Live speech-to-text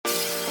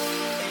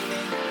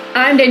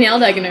I'm Danielle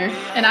Degener.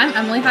 And I'm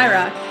Emily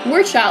Hyrock.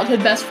 We're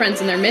childhood best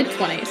friends in their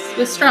mid-20s.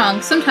 With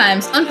strong,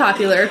 sometimes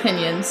unpopular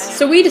opinions.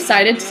 So we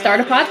decided to start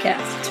a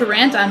podcast. To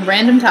rant on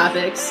random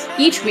topics.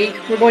 Each week,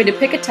 we're going to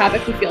pick a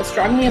topic we feel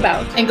strongly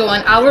about. And go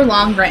on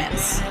hour-long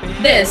rants.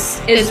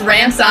 This is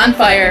Rants on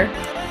Fire.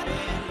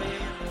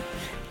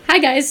 Hi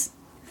guys.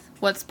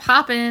 What's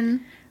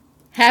poppin'?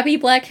 Happy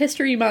Black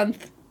History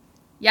Month.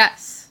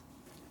 Yes.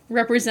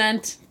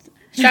 Represent.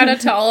 Shout out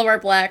to all of our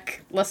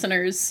black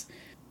listeners.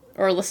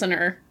 Or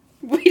listener.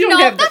 We don't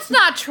have that's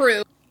not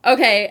true.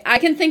 Okay, I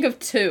can think of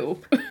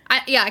two.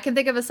 I can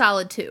think of a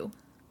solid two.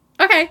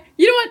 Okay,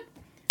 you know what?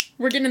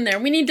 We're getting there.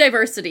 We need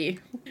diversity.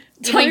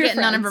 We ain't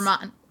getting none in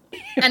Vermont.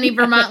 Any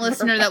Vermont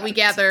listener that we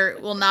gather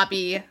will not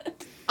be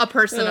a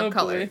person of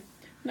color. Boy.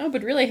 No,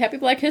 but really, happy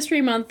Black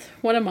History Month.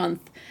 What a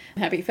month.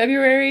 Happy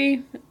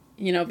February.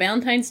 You know,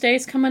 Valentine's Day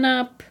is coming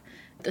up.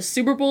 The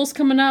Super Bowl's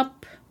coming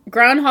up.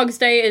 Groundhog's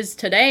Day is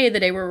today, the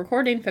day we're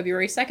recording,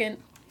 February 2nd.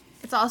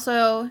 It's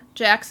also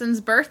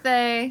Jackson's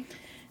birthday.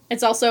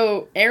 It's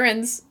also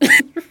Erin's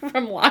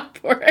from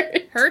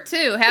Lockport. Her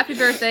too. Happy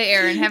birthday,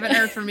 Erin. Haven't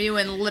heard from you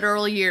in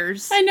literal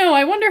years. I know.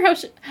 I wonder how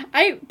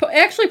I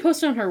actually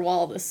posted on her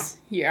wall this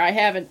year. I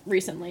haven't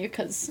recently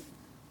because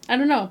I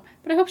don't know.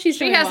 But I hope she's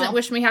doing well. She hasn't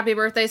wished me happy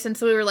birthday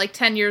since we were like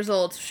 10 years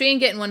old. So she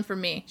ain't getting one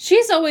from me.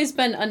 She's always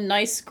been a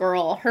nice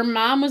girl. Her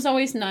mom was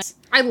always nice.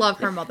 I love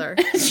her mother.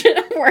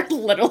 We're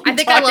literally I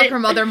think I love her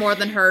mother more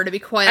than her, to be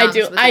quite honest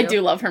with you. I do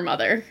love her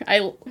mother.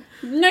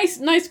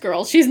 Nice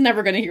girl. She's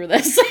never going to hear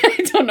this.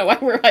 I don't know why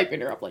we're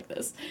hyping her up like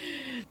this.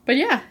 But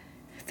yeah,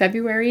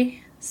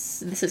 February.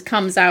 This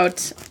comes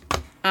out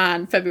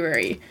on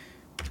February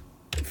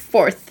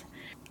 4th.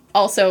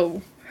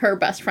 Also, her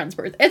best friend's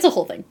birthday. It's a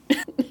whole thing.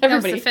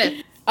 Everybody. That's the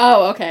 5th.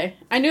 Oh, okay.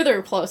 I knew they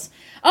were close.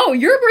 Oh,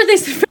 your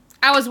birthday's the 5th.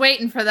 I was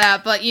waiting for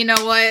that, but you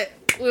know what?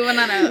 We went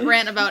on a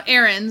rant about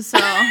Erin, so...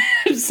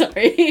 I'm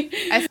sorry.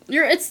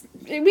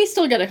 We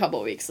still get a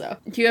couple weeks, though.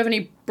 Do you have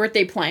any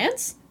birthday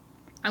plans?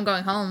 I'm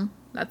going home.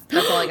 That's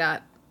all I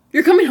got.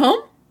 You're coming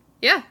home?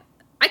 Yeah.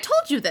 I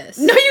told you this.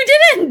 No, you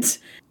didn't!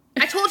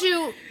 I told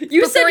you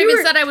before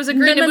I said I was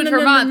agreeing to move to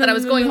Vermont that I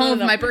was going home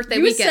for my birthday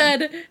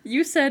weekend.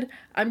 You said,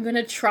 I'm going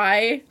to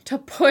try to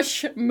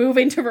push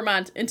moving to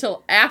Vermont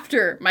until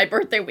after my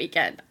birthday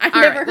weekend. I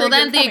never heard well,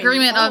 then the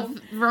agreement home.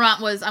 of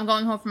Vermont was I'm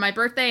going home for my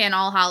birthday and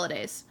all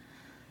holidays.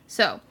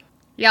 So,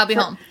 yeah, I'll be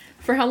home.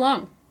 For how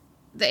long?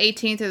 The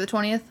 18th or the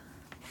 20th.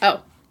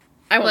 Oh.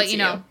 I won't see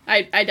you.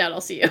 I doubt I'll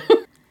see you.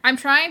 I'm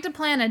trying to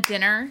plan a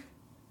dinner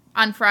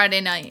on Friday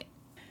night.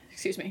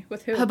 Excuse me,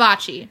 with who?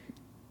 Hibachi.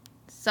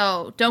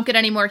 So, don't get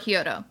any more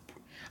Kyoto.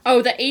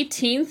 Oh, the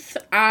 18th,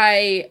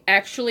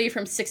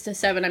 from 6 to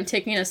 7, I'm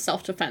taking a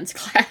self-defense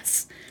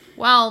class.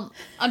 Well,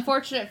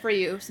 unfortunate for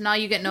you, so now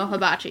you get no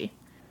hibachi.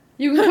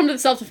 You can come to the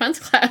self-defense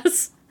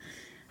class.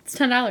 It's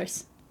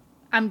 $10.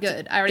 I'm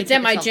good. I already took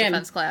at my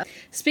self-defense class.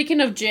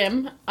 Speaking of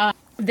gym,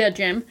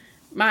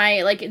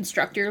 my,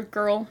 instructor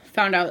girl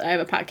found out I have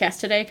a podcast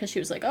today, because she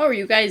was like, oh, are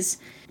you guys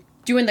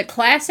doing the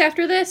class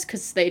after this?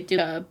 Because they do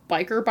a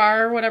biker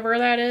bar or whatever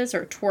that is,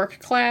 or twerk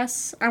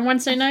class on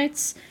Wednesday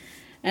nights.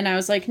 And I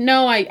was like,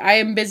 no, I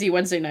am busy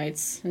Wednesday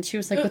nights. And she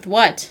was like, with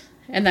what?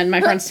 And then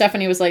my friend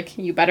Stephanie was like,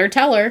 you better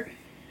tell her.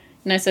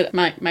 And I said,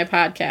 my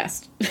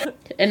podcast.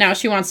 And now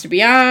she wants to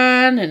be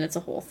on, and it's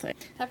a whole thing.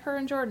 Have her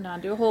and Jordan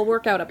on. Do a whole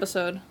workout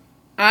episode.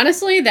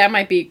 Honestly, that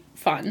might be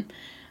fun.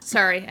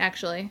 Sorry,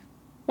 actually.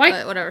 Why?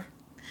 But whatever.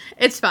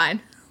 It's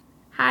fine.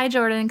 Hi,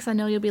 Jordan, because I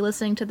know you'll be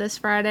listening to this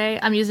Friday.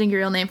 I'm using your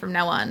real name from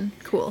now on.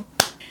 Cool.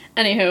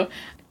 Anywho,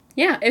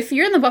 yeah, if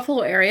you're in the Buffalo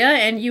area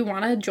and you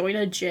want to join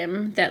a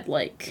gym that,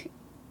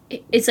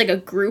 it's like a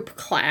group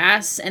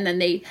class, and then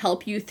they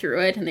help you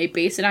through it, and they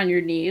base it on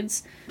your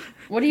needs.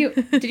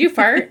 Did you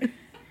fart?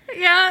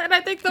 Yeah, and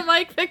I think the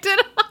mic picked it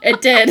up. It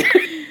did.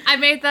 I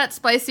made that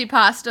spicy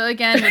pasta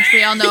again, which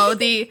we all know.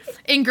 The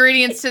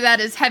ingredients to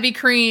that is heavy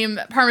cream,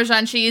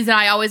 Parmesan cheese, and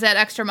I always add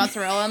extra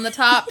mozzarella on the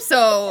top.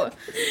 So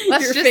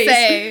let's Your just face.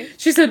 say.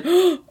 She said,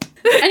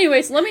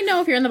 anyways, let me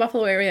know if you're in the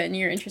Buffalo area and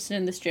you're interested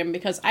in this gym,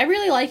 because I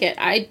really like it.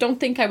 I don't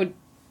think I would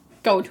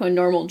go to a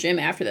normal gym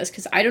after this,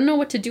 because I don't know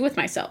what to do with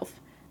myself.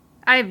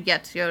 I have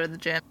yet to go to the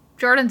gym.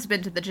 Jordan's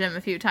been to the gym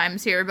a few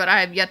times here, but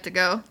I have yet to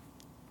go.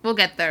 We'll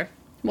get there.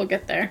 We'll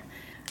get there.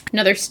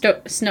 Another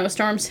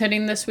snowstorm's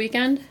hitting this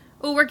weekend.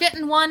 Oh, we're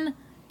getting one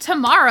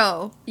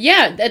tomorrow.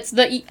 Yeah, it's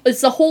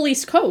the whole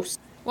East Coast.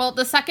 Well,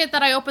 the second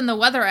that I open the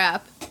weather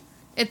app,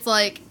 it's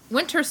like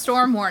winter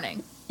storm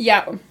warning.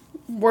 Yeah,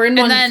 we're in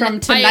one from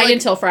tonight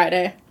until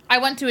Friday. I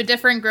went to a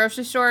different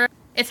grocery store.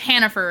 It's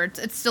Hannaford.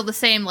 It's still the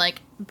same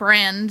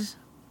brand,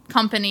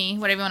 company,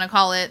 whatever you want to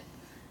call it.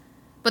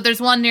 But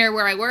there's one near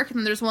where I work,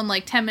 and there's one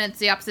 10 minutes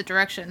the opposite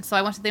direction. So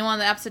I went to the one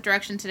the opposite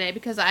direction today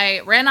because I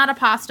ran out of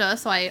pasta,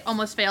 so I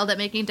almost failed at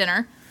making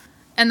dinner.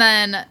 And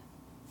then,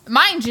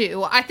 mind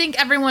you, I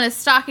think everyone is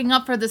stocking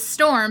up for this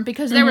storm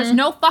because there was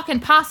no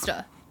fucking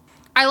pasta.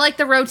 I like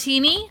the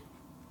rotini.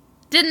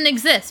 Didn't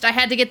exist. I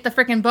had to get the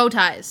frickin' bow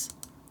ties.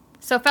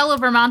 So fellow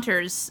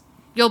Vermonters,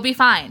 you'll be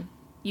fine.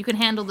 You can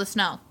handle the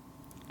snow.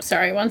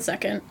 Sorry, 1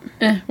 second.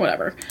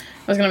 Whatever.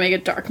 I was gonna make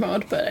it dark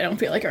mode, but I don't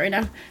feel like it right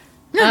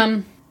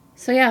now.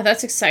 So yeah,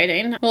 that's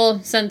exciting.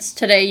 Well, since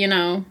today, you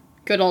know,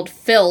 good old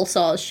Phil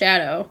saw a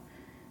shadow,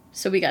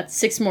 so we got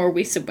 6 more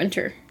weeks of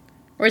winter.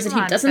 Or is it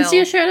he doesn't see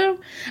a shadow?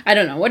 I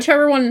don't know.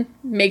 Whichever one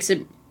makes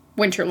it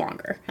winter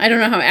longer. I don't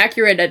know how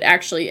accurate it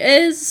actually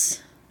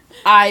is.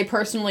 I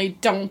personally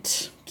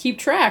don't keep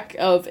track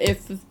of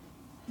if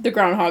the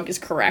groundhog is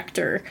correct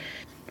or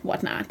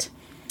whatnot.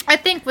 I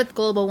think with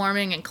global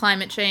warming and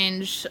climate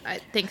change, I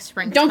think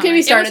spring's Don't coming. get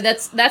me started.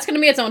 That's going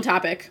to be its own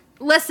topic.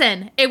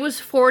 Listen, it was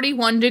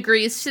 41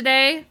 degrees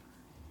today.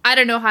 I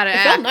don't know how to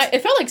act.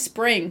 It felt like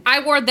spring.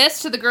 I wore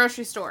this to the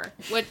grocery store.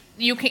 What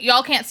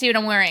y'all can't see what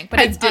I'm wearing, but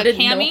it's I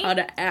didn't a cami, know how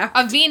to act.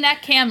 a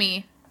V-neck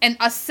cami, and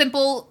a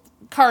simple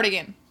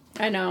cardigan.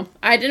 I know.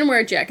 I didn't wear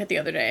a jacket the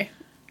other day,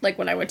 like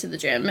when I went to the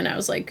gym, and I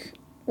was like,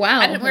 wow.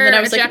 I didn't wear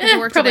a jacket to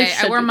work today.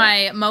 I wore do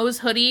my Moe's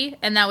hoodie,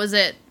 and that was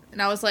it.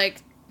 And I was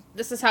like,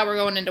 this is how we're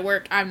going into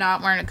work. I'm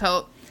not wearing a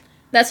coat.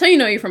 That's how you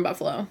know you're from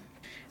Buffalo.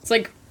 It's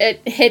like,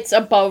 it hits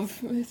above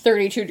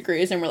 32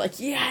 degrees, and we're like,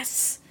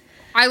 yes!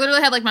 I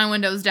literally had, like, my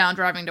windows down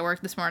driving to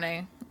work this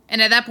morning.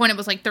 And at that point, it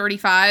was, like,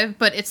 35,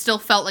 but it still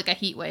felt like a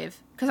heat wave.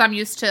 Because I'm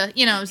used to,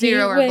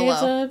 0 or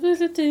below.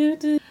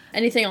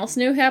 Anything else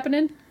new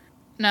happening?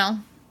 No.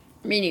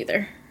 Me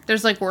neither.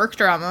 There's, like, work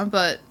drama,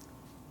 but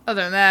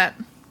other than that,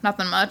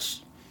 nothing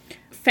much.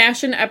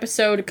 Fashion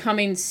episode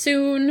coming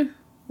soon.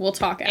 We'll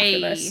talk after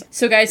this.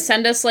 So, guys,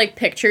 send us, like,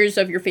 pictures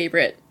of your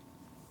favorite,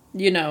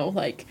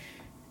 like,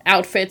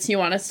 outfits you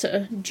want us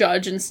to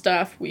judge and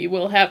stuff. We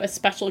will have a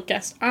special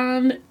guest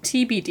on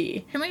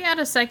TBD. Can we add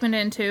a segment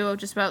in, too,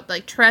 just about,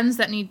 like, trends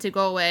that need to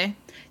go away?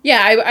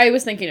 Yeah, I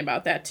was thinking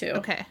about that, too.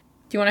 Okay.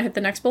 Do you want to hit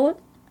the next bullet?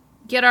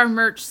 Get our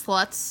merch,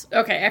 sluts.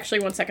 Okay,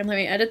 actually, 1 second. Let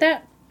me edit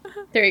that.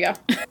 There you go.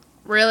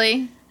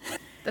 Really?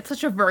 That's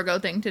such a Virgo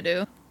thing to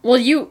do. Well,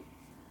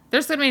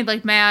 There's gonna be,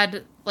 like,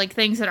 mad, like,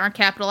 things that aren't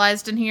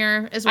capitalized in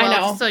here as well. I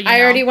know. So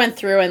I already went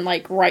through and,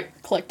 like,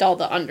 right-clicked all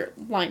the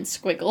underlined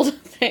squiggled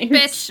things.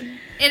 Bitch,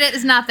 it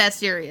is not that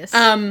serious.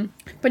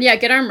 But yeah,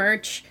 get our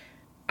merch.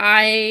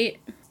 I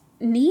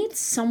need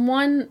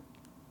someone,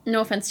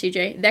 no offense,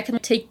 TJ, that can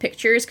take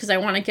pictures, because I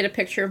want to get a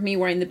picture of me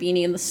wearing the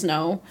beanie in the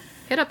snow.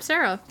 Hit up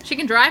Sarah. She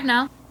can drive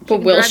now.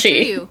 But will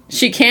she?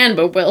 She can,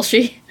 but will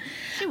she?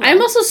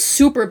 I'm also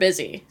super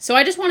busy, so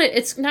I just want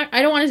it.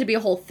 I don't want it to be a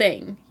whole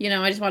thing.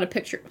 I just want a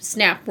picture.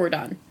 Snap, we're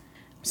done.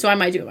 So I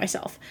might do it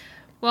myself.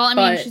 Well, I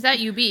mean, she's at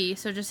UB,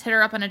 so just hit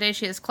her up on a day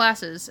she has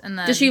classes, and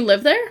then... Does she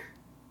live there?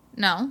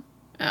 No.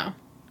 Oh.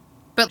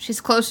 But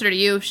she's closer to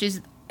you if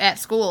she's at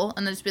school,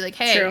 and then just be like,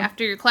 hey,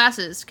 after your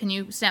classes, can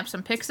you snap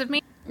some pics of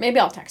me?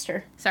 Maybe I'll text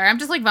her. Sorry, I'm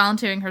just, like,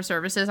 volunteering her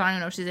services. I don't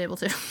even know if she's able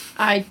to.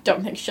 I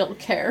don't think she'll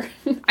care.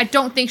 I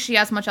don't think she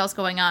has much else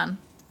going on.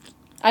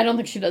 I don't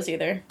think she does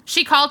either.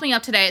 She called me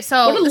up today,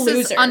 so this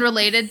is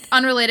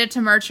unrelated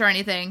to merch or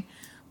anything,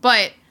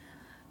 but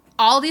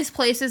all these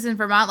places in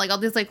Vermont, like all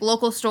these like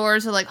local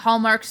stores or like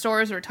Hallmark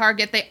stores or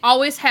Target, they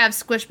always have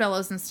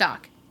Squishmallows in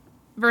stock.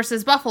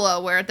 Versus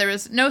Buffalo, where there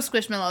is no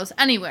Squishmallows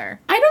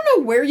anywhere. I don't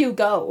know where you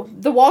go.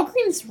 The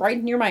Walgreens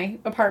right near my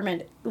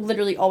apartment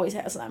literally always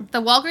has them.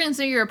 The Walgreens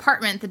near your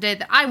apartment the day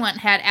that I went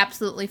had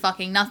absolutely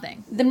fucking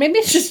nothing. Then maybe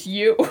it's just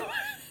you.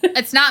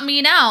 It's not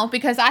me now,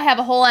 because I have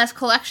a whole ass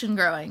collection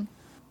growing.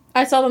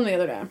 I saw them the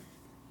other day.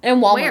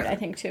 And Walmart, Where? I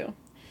think, too.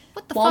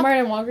 What the fuck? Walmart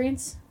and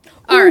Walgreens.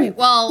 Alright,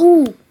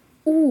 well...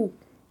 Ooh.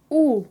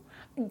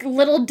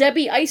 Little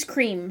Debbie ice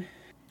cream.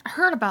 I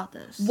heard about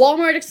this.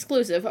 Walmart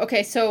exclusive.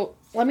 Okay, so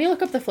let me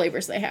look up the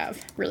flavors they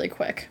have really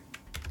quick.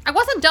 I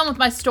wasn't done with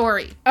my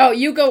story. Oh,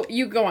 you go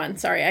on.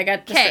 Sorry, I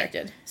got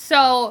distracted.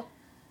 So,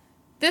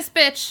 this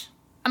bitch,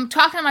 I'm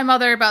talking to my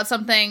mother about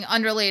something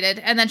unrelated,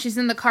 and then she's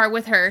in the car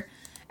with her,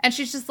 and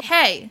she's just like,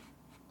 hey...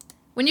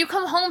 when you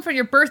come home for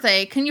your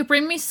birthday, can you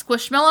bring me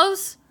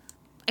Squishmallows?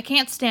 I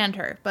can't stand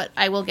her, but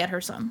I will get her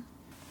some.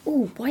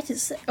 Ooh, what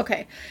is it?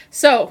 Okay,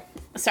 so,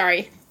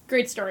 sorry.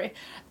 Great story.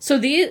 So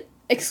these,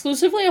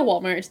 exclusively at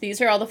Walmart,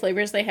 these are all the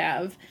flavors they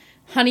have.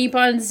 Honey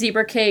bun,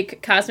 zebra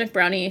cake, cosmic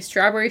brownie,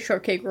 strawberry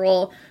shortcake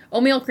roll,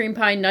 oatmeal cream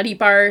pie, nutty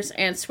bars,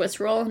 and Swiss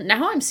roll.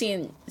 Now I'm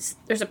seeing,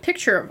 there's a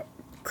picture of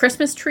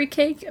Christmas tree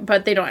cake,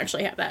 but they don't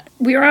actually have that.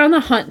 We were on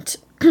the hunt.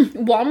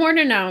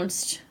 Walmart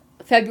announced...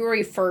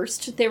 February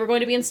 1st, they were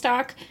going to be in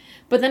stock.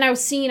 But then I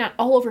was seeing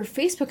all over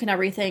Facebook and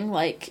everything,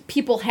 like,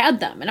 people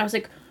had them. And I was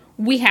like,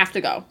 we have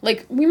to go.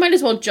 Like, we might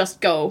as well just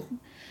go.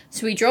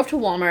 So we drove to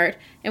Walmart,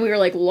 and we were,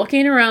 like,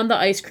 looking around the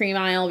ice cream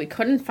aisle. We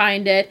couldn't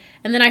find it.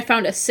 And then I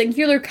found a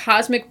singular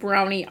cosmic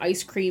brownie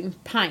ice cream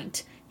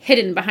pint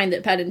hidden behind the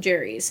Ben &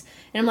 Jerry's.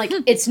 And I'm like,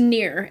 it's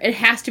near. It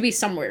has to be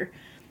somewhere.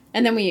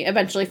 And then we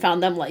eventually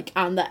found them, like,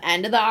 on the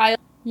end of the aisle.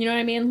 You know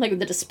what I mean? Like,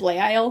 the display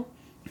aisle.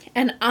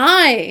 And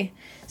I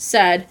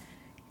said...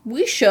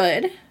 we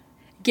should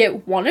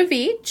get one of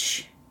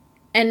each,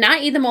 and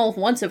not eat them all at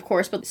once, of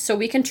course, but so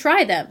we can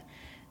try them.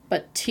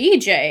 But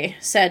TJ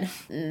said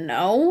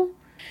no.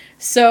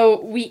 So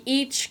we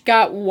each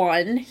got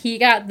one. He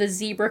got the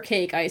zebra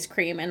cake ice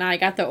cream, and I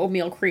got the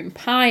oatmeal cream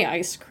pie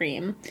ice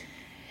cream.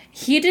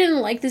 He didn't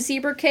like the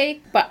zebra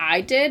cake, but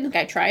I did. Like,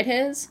 I tried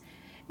his.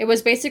 It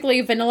was basically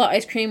vanilla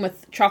ice cream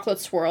with chocolate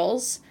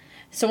swirls.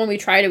 So when we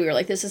tried it, we were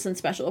like, this isn't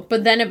special.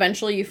 But then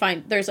eventually you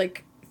find there's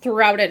like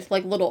throughout it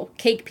like little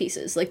cake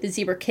pieces, like the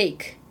zebra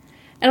cake.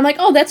 And I'm like,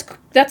 oh, that's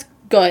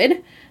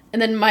good.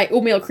 And then my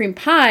oatmeal cream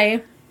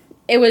pie,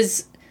 it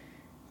was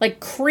like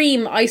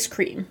cream ice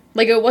cream.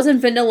 Like, it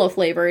wasn't vanilla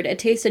flavored. It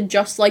tasted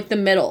just like the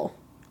middle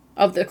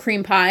of the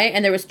cream pie,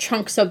 and there was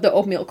chunks of the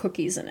oatmeal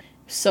cookies in it.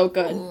 So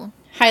good. Ooh.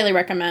 Highly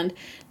recommend.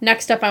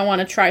 Next up, I want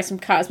to try some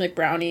cosmic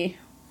brownie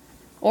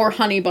or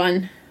honey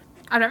bun.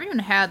 I've never even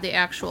had the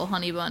actual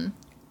honey bun.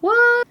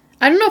 What?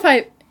 I don't know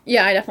if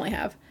yeah, I definitely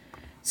have.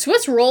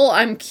 Swiss roll,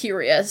 I'm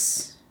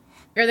curious.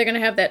 Are they going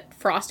to have that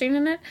frosting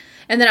in it?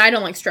 And then I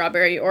don't like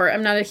strawberry, or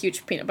I'm not a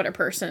huge peanut butter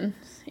person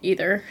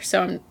either,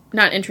 so I'm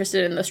not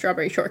interested in the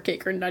strawberry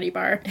shortcake or nutty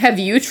bar. Have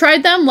you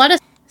tried them?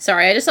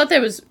 Sorry, I just thought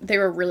they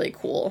were really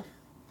cool.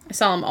 I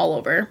saw them all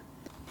over.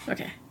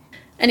 Okay.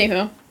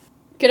 Anywho,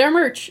 get our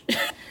merch.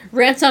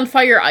 Rants on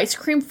Fire ice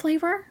cream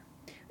flavor?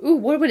 Ooh,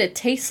 what would it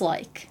taste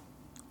like?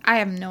 I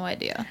have no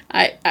idea.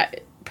 I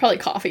probably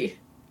coffee.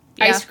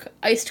 Yeah.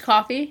 Iced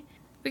coffee.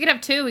 We could have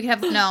two. We could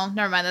have no.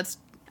 Never mind.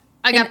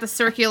 I got the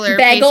circular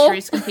bagel?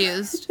 pastries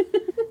confused.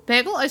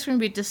 Bagel ice cream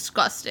would be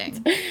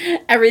disgusting.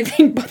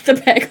 Everything but the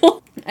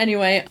bagel.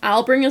 Anyway,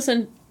 I'll bring us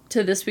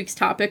into this week's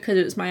topic because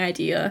it was my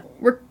idea.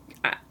 We're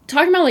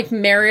talking about like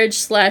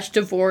marriage /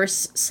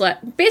 divorce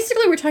 /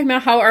 basically we're talking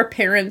about how our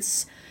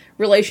parents'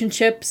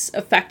 relationships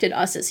affected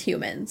us as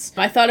humans.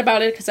 I thought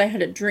about it because I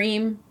had a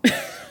dream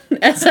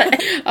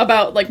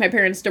about like my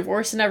parents'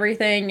 divorce and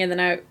everything, and then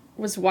I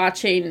was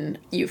watching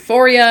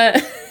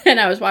Euphoria, and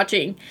I was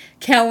watching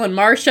Cal and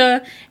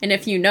Marsha, and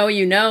if you know,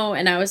 you know,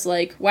 and I was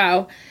like,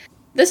 wow,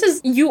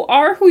 you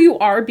are who you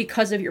are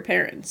because of your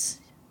parents.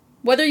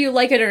 Whether you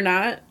like it or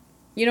not,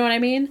 you know what I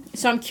mean?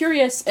 So I'm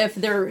curious if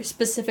their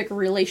specific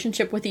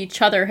relationship with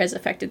each other has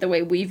affected the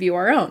way we view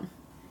our own.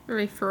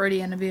 Very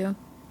Freudian of you.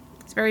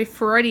 It's very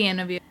Freudian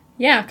of you.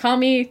 Yeah, call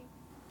me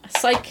a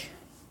psych.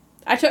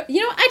 I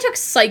took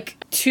psych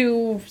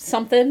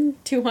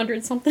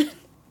 200 something.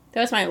 That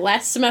was my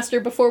last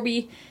semester before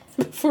we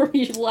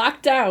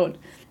locked down.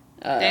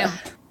 Damn.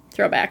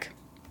 Throwback.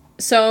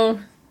 So,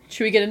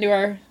 should we get into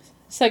our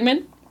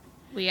segment?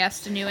 We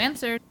asked and you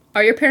answered.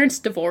 Are your parents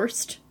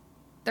divorced?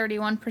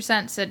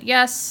 31% said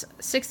yes.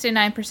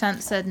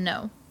 69% said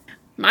no.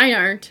 Mine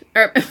aren't.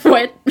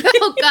 What?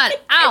 Oh, God.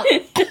 Ow.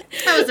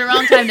 That was the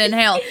wrong time to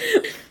inhale.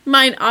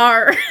 Mine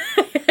are.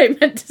 I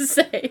meant to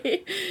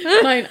say.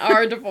 Mine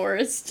are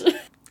divorced.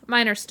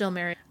 Mine are still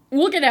married.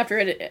 We'll get after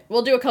it.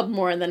 We'll do a couple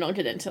more, and then I'll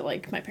get into,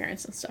 like, my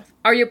parents and stuff.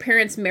 Are your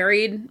parents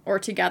married or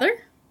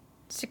together?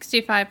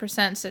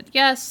 65% said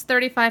yes.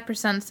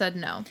 35% said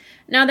no.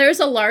 Now, there's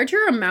a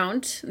larger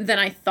amount than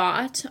I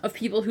thought of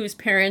people whose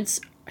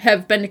parents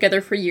have been together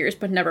for years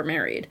but never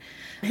married.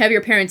 Have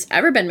your parents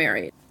ever been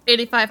married?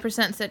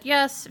 85% said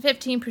yes.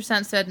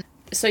 15% said no.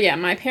 So, yeah,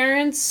 my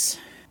parents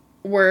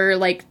were,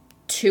 like,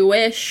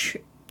 2-ish.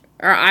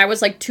 Or I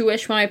was, like,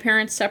 2-ish when my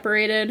parents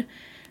separated.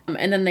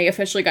 And then they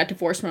officially got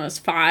divorced when I was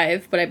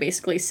 5, but I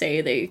basically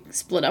say they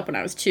split up when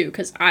I was 2,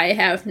 because I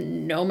have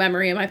no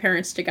memory of my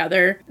parents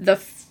together. The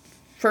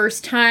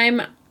first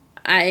time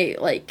I,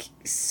 like,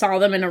 saw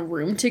them in a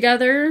room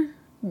together,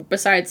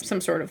 besides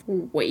some sort of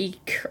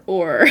wake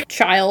or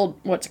child,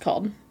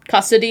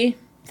 custody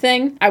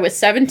thing, I was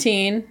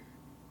 17,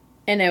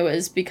 and it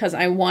was because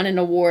I won an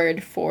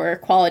award for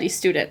quality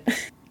student.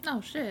 Oh,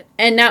 shit.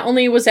 And not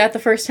only was that the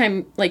first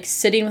time, like,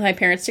 sitting with my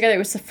parents together, it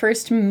was the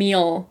first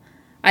meal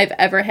I've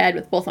ever had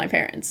with both my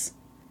parents.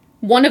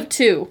 One of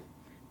 2.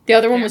 The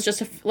other one was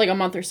just a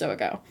month or so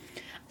ago.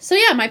 So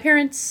yeah, my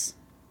parents,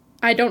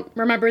 I don't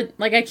remember,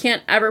 like, I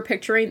can't ever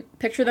picture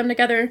them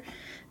together.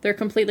 They're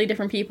completely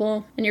different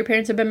people. And your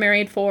parents have been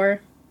married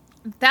for?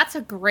 That's a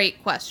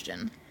great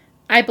question.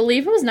 I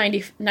believe it was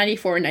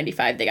 94 and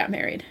 95 they got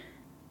married.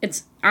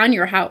 It's on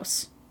your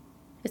house.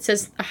 It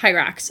says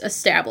Hyrax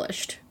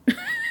established.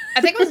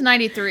 I think it was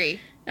 93.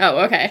 Oh,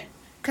 okay.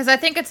 Because I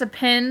think it's a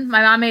pin.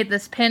 My mom made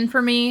this pin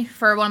for me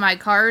for one of my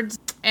cards,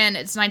 and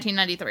it's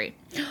 1993.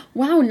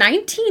 Wow,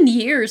 19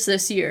 years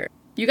this year.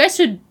 You guys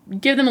should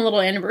give them a little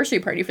anniversary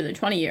party for their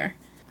 20 year.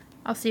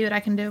 I'll see what I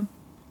can do.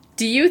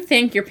 Do you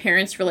think your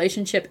parents'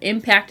 relationship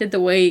impacted the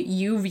way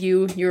you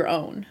view your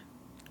own?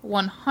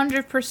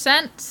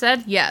 100%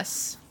 said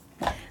yes.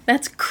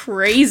 That's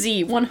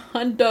crazy.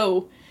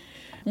 100.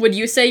 Would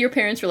you say your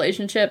parents'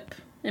 relationship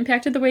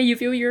impacted the way you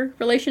view your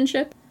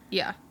relationship?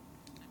 Yeah.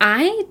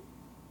 I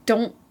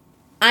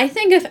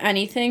think, if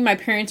anything, my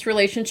parents'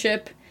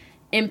 relationship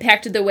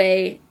impacted the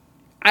way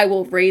I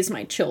will raise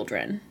my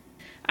children.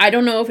 I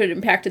don't know if it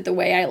impacted the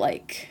way I,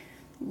 like,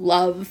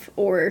 love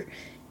or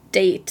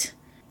date.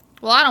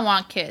 Well, I don't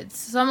want kids,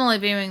 so I'm only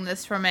viewing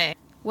this from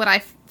what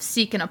I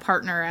seek in a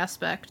partner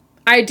aspect.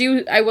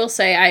 I will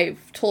say,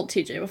 I've told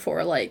TJ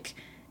before, like,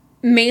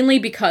 mainly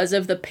because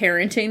of the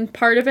parenting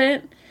part of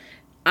it,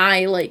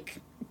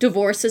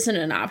 divorce isn't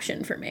an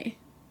option for me.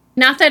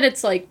 Not that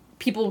it's, like,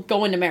 people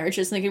go into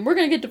marriages thinking, we're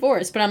going to get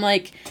divorced. But I'm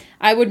like,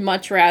 I would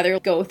much rather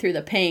go through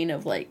the pain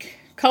of, like,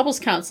 couples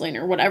counseling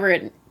or whatever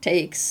it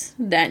takes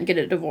than get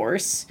a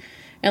divorce.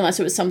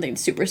 Unless it was something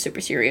super, super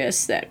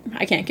serious that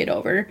I can't get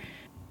over.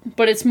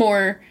 But it's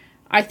more,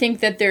 I think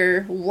that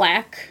their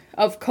lack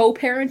of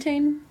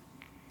co-parenting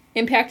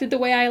impacted the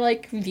way I,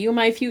 like, view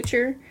my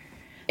future.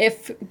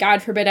 If,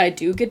 God forbid, I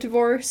do get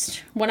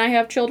divorced when I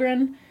have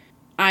children,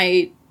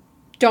 I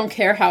don't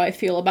care how I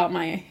feel about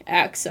my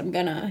ex. I'm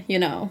gonna,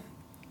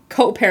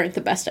 co-parent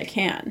the best I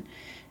can.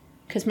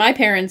 Because my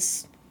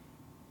parents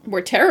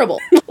were terrible.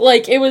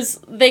 Like,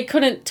 they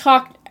couldn't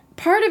talk.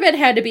 Part of it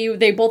had to be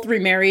they both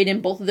remarried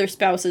and both of their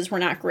spouses were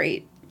not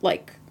great.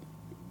 Like,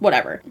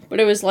 whatever. But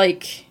it was,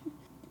 like,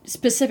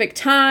 specific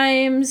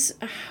times,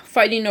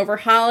 fighting over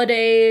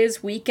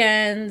holidays,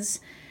 weekends,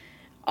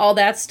 all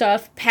that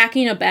stuff.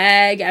 Packing a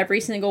bag every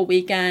single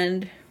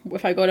weekend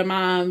if I go to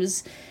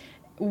mom's.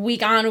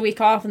 Week on,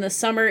 week off in the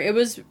summer.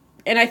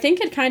 And I think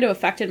it kind of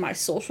affected my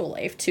social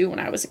life, too, when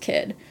I was a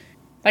kid.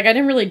 Like, I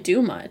didn't really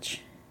do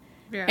much.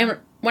 Yeah. And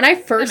when I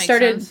first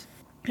started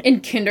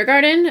in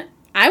kindergarten,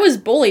 I was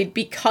bullied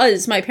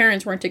because my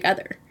parents weren't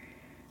together.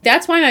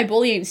 That's why my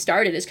bullying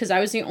started, is because I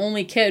was the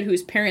only kid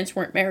whose parents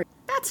weren't married.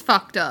 That's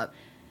fucked up.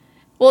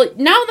 Well,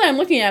 now that I'm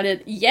looking at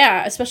it,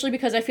 yeah, especially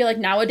because I feel like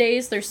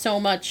nowadays there's so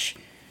much,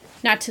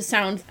 not to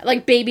sound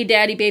like baby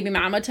daddy, baby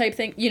mama type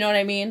thing, you know what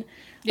I mean?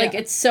 Yeah. Like,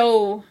 it's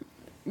so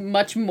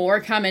much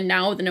more common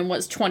now than it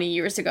was 20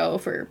 years ago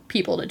for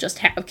people to just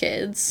have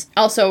kids.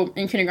 Also,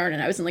 in kindergarten,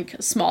 I was in, like,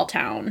 a small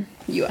town,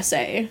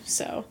 USA,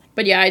 so.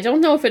 But yeah, I don't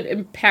know if it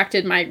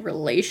impacted my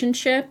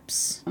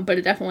relationships, but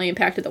it definitely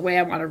impacted the way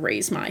I want to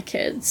raise my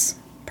kids,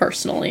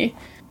 personally.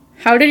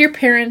 How did your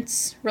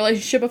parents'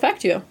 relationship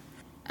affect you?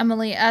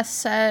 Emily S.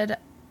 said,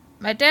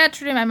 my dad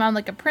treated my mom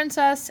like a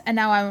princess, and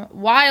now I'm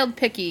wild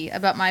picky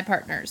about my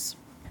partners.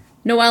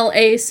 Noelle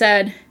A.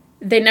 said,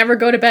 they never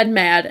go to bed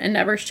mad and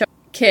never show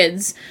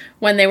kids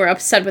when they were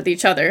upset with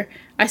each other.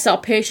 I saw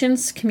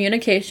patience,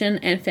 communication,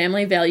 and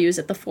family values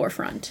at the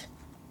forefront.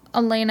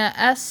 Elena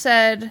S.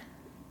 said,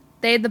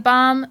 they the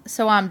bomb,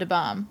 so I'm the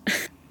bomb.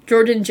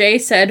 Jordan J.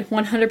 said,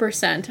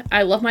 100%.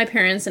 I love my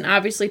parents, and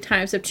obviously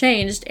times have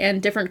changed,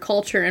 and different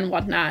culture and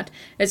whatnot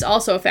is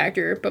also a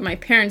factor, but my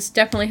parents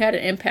definitely had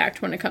an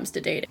impact when it comes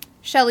to dating.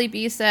 Shelly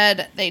B.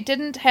 said, they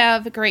didn't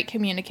have great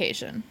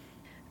communication.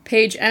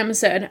 Paige M.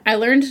 said, I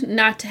learned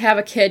not to have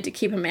a kid to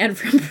keep a man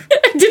from...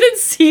 I didn't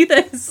see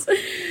this.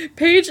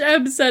 Paige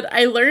M. said,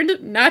 I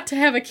learned not to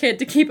have a kid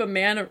to keep a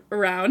man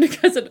around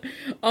because it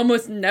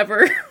almost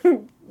never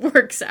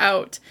works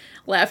out.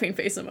 Laughing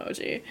face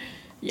emoji.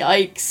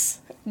 Yikes.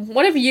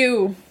 What have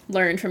you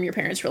learned from your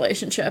parents'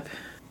 relationship?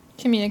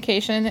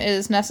 Communication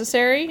is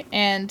necessary,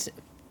 and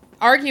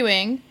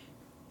arguing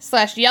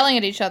 / yelling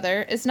at each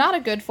other is not a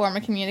good form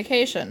of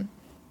communication.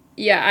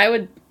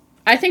 Yeah,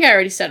 I think I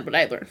already said what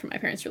I learned from my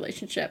parents'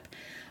 relationship.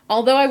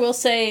 Although I will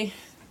say,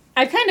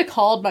 I kind of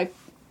called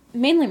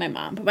mainly my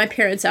mom, but my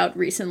parents out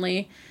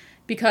recently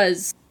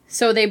because,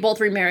 so they both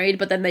remarried,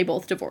 but then they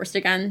both divorced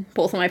again.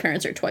 Both of my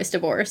parents are twice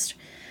divorced.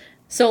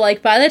 So,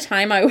 like, by the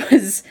time I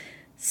was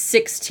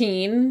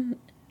 16,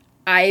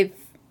 I've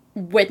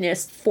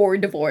witnessed 4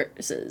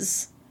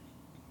 divorces,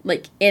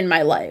 like, in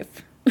my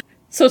life.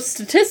 So,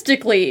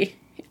 statistically,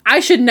 I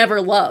should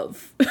never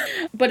love.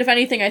 But if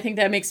anything, I think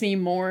that makes me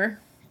more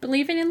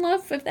believing in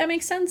love, if that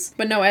makes sense.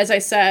 But no, as I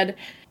said,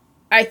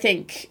 I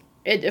think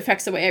it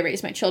affects the way I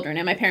raise my children.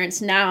 And my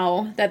parents,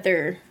 now that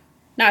they're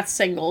not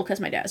single,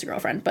 because my dad has a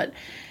girlfriend, but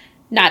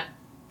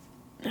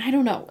I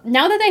don't know.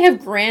 Now that they have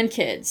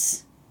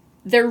grandkids,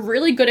 they're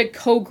really good at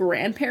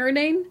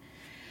co-grandparenting.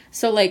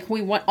 So, like,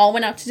 we all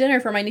went out to dinner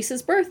for my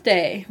niece's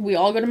birthday. We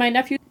all go to my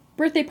nephew's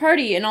birthday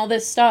party and all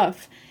this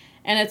stuff.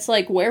 And it's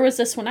like, where was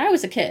this when I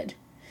was a kid?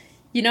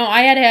 You know,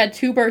 I had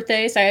 2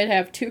 birthdays. I had to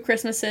have 2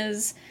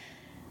 Christmases.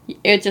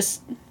 It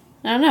just,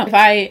 I don't know. If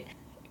I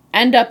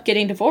end up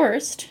getting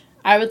divorced,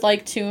 I would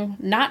like to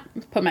not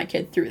put my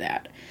kid through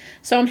that.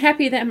 So I'm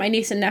happy that my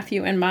niece and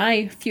nephew and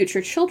my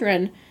future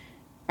children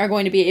are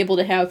going to be able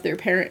to have their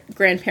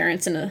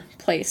grandparents in a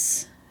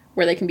place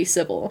where they can be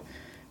civil.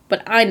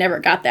 But I never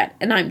got that,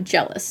 and I'm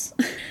jealous.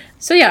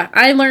 So yeah,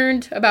 I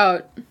learned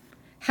about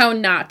how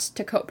not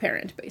to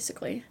co-parent,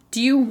 basically.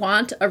 Do you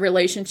want a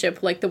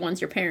relationship like the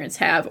ones your parents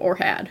have or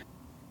had?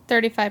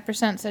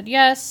 35% said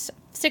yes.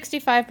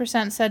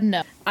 65% said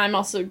no.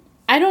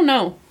 I don't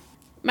know.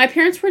 My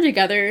parents were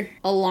together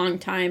a long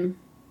time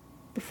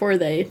before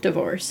they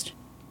divorced.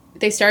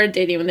 They started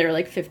dating when they were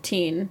like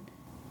 15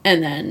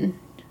 and then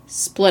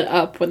split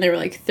up when they were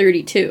like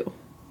 32.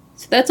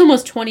 So that's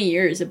almost 20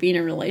 years of being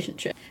in a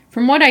relationship.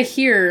 From what I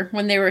hear,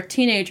 when they were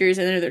teenagers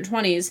and in their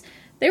 20s,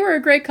 they were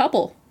a great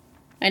couple.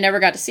 I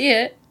never got to see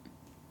it.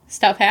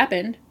 Stuff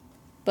happened.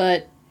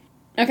 But,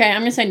 okay,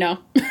 I'm going to say no.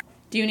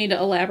 Do you need to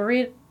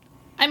elaborate?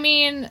 I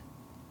mean,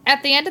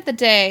 at the end of the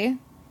day,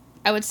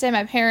 I would say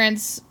my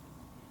parents,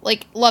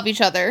 like, love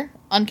each other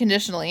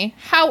unconditionally.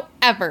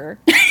 However,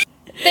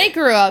 they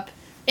grew up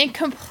in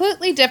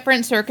completely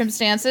different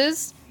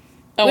circumstances.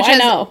 Oh, I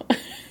know.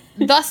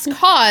 Thus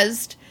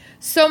caused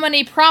so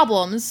many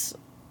problems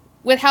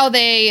with how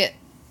they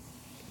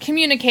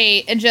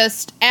communicate and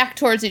just act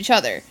towards each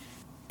other.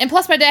 And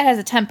plus my dad has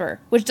a temper,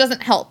 which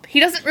doesn't help. He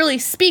doesn't really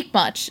speak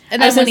much.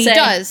 And then when he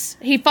does,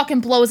 he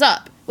fucking blows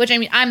up. Which, I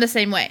mean, I'm the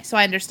same way, so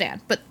I understand.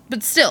 But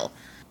still.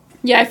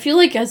 Yeah, I feel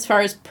like as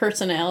far as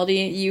personality,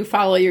 you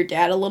follow your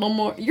dad a little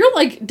more. You're,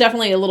 like,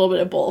 definitely a little bit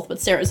of both,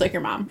 but Sarah's like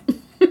your mom.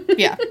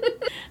 Yeah.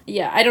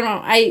 Yeah, I don't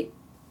know.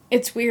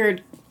 It's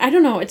weird. I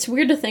don't know. It's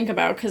weird to think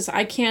about, because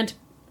I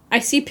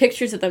see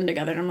pictures of them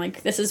together, and I'm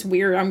like, this is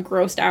weird. I'm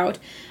grossed out.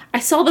 I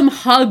saw them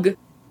hug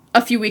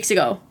a few weeks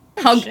ago.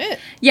 Hug. Shit.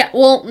 Yeah,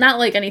 well, not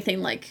like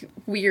anything like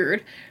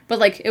weird, but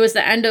like it was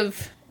the end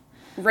of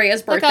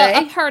Rhea's birthday.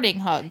 Like a parting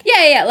hug.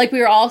 Yeah. Like we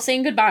were all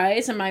saying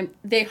goodbyes, and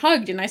they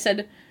hugged, and I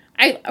said,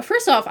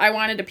 first off, I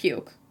wanted to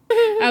puke.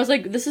 I was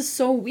like, this is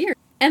so weird.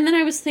 And then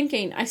I was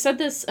thinking, I said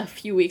this a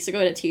few weeks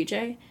ago to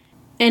TJ,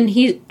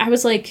 and I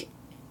was like,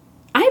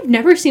 I've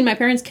never seen my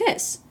parents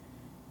kiss.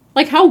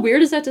 Like, how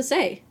weird is that to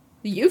say?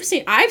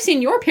 I've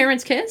seen your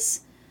parents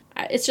kiss.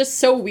 It's just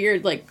so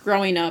weird, like,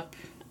 growing up.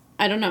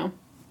 I don't know.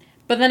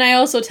 But then I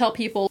also tell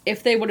people,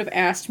 if they would have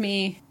asked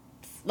me,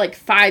 like,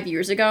 5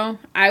 years ago,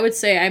 I would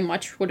say I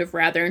much would have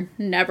rather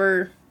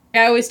never.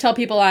 I always tell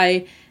people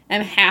I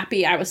am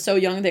happy I was so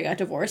young they got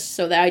divorced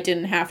so that I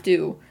didn't have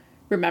to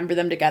remember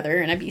them together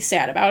and I'd be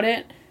sad about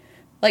it.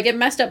 Like, it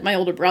messed up my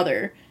older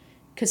brother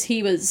because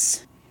he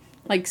was,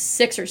 like,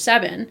 6 or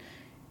 7,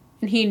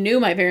 and he knew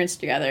my parents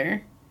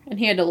together, and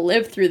he had to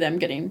live through them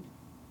getting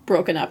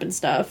broken up and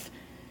stuff.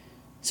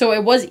 So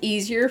it was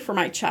easier for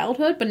my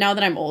childhood, but now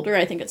that I'm older,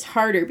 I think it's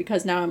harder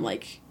because now I'm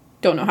like,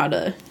 don't know how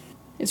to.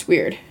 It's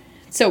weird.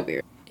 It's so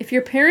weird. If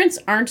your parents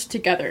aren't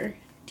together,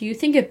 do you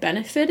think it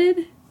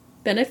benefit,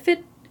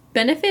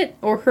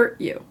 or hurt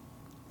you?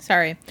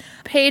 Sorry.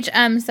 Paige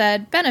M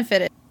said,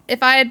 benefited.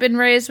 If I had been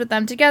raised with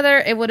them together,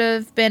 it would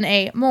have been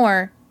a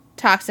more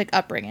toxic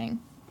upbringing.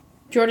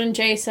 Jordan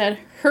J said,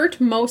 hurt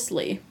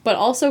mostly, but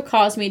also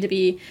caused me to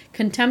be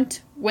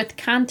content with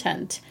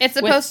content. It's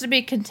supposed to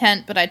be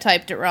content, but I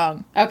typed it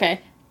wrong.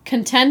 Okay.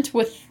 Content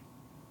with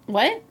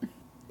what?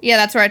 Yeah,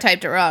 that's where I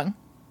typed it wrong.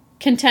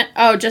 Content.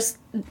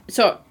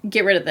 So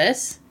get rid of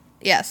this?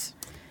 Yes.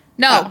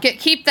 No,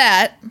 keep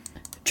that.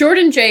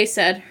 Jordan J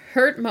said,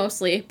 hurt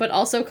mostly, but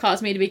also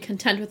caused me to be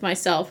content with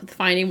myself with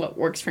finding what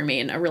works for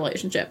me in a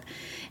relationship.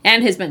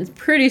 And has been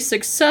pretty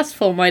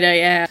successful, might I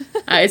add.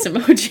 Eyes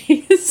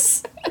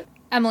emojis.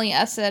 Emily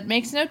S said,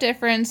 makes no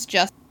difference,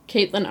 just...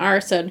 Caitlin R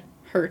said,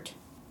 hurt.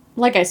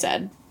 Like I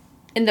said,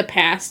 in the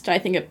past, I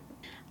think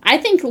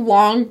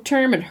long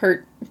term it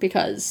hurt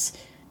because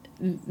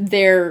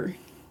their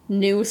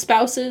new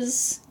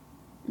spouses,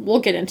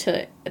 we'll get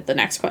into the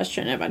next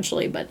question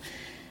eventually, but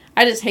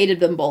I just hated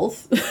them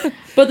both.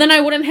 But then I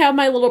wouldn't have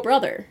my little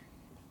brother.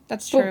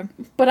 That's true.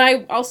 But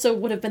I also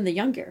would have been the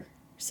younger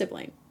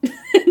sibling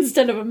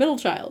instead of a middle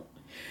child.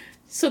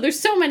 So there's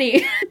so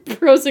many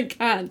pros and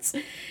cons.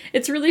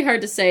 It's really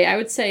hard to say. I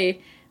would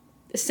say,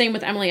 same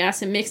with Emily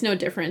S., it makes no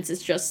difference.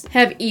 It's just,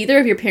 have either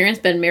of your parents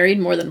been married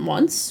more than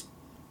once?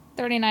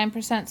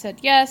 39% said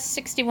yes.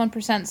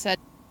 61% said...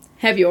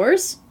 Have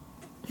yours?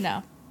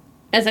 No.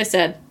 As I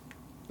said,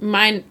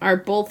 mine are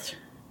both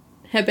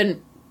have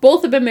been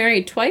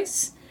married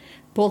twice.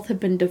 Both have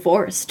been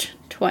divorced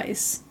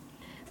twice.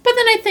 But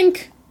then I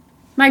think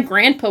my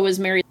grandpa was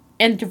married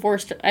and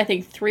divorced, I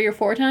think, 3 or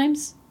 4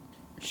 times.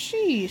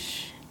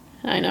 Sheesh.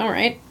 I know,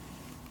 right?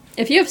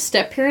 If you have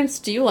step-parents,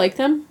 do you like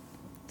them?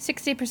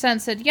 60%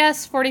 said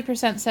yes,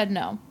 40% said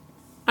no.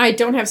 I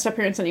don't have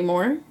step-parents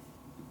anymore,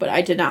 but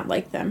I did not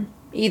like them.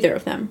 Either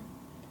of them.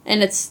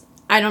 And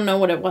I don't know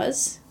what it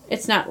was.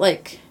 It's not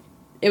like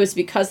it was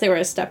because they were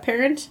a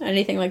step-parent,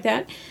 anything like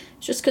that.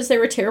 It's just because they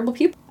were terrible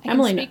people. I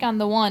can speak on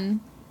the one,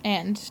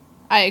 and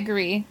I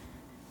agree.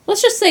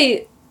 Let's just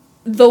say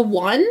the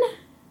one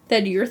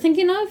that you're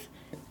thinking of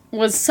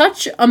was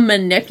such a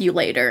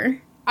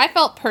manipulator. I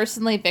felt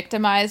personally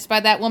victimized by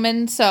that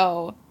woman,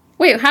 so...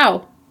 Wait,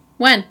 how?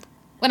 When?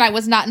 When I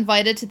was not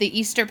invited to the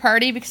Easter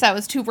party because I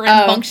was too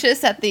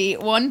rambunctious at the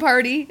one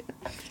party.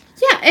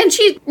 Yeah, and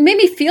she made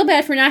me feel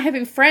bad for not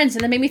having friends,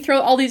 and then made me throw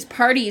all these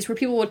parties where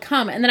people would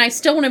come, and then I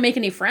still wouldn't make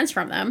any friends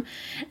from them.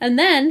 And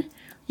then,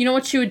 you know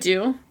what she would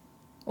do?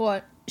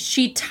 What?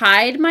 She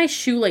tied my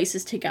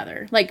shoelaces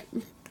together. Like,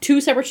 2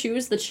 separate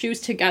shoes, the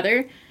shoes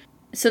together,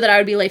 so that I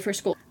would be late for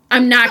school.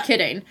 I'm not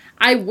kidding.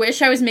 I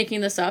wish I was making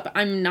this up.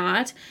 I'm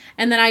not.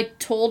 And then I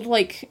told,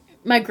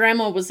 my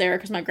grandma was there,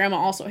 because my grandma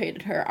also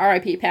hated her.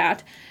 R.I.P.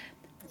 Pat.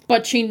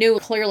 But she knew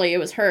clearly it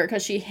was her,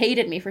 because she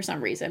hated me for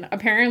some reason.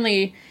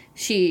 Apparently,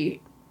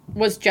 she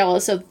was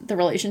jealous of the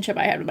relationship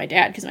I had with my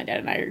dad, because my dad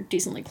and I are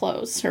decently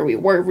close, or we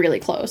were really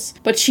close.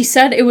 But she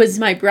said it was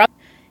my brother,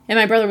 and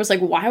my brother was like,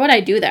 why would I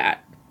do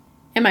that?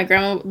 And my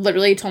grandma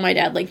literally told my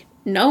dad,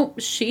 no,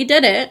 she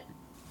did it.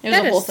 It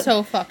was that is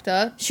so fucked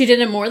up. She did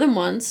it more than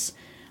once.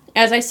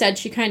 As I said,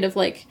 she kind of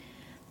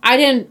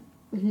wasn't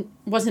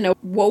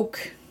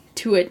awoke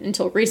to it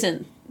until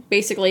recent.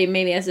 Basically,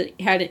 maybe as it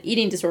had an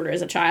eating disorder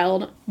as a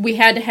child. We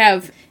had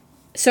to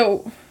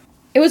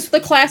it was the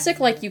classic,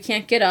 you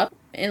can't get up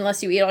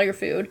unless you eat all your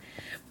food.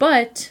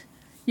 But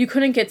you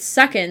couldn't get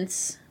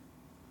seconds,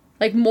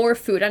 like more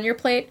food on your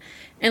plate,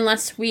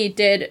 unless we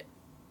did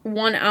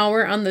 1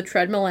 hour on the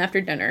treadmill after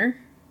dinner.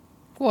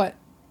 What?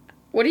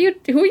 Who are you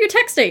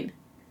texting?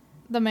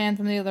 The man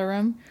from the other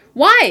room.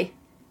 Why?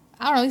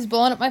 I don't know, he's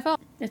blowing up my phone.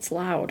 It's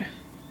loud.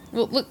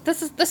 Well, look,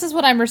 this is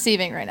what I'm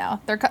receiving right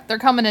now. They're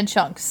coming in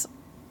chunks.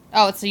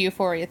 Oh, it's a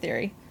euphoria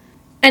theory.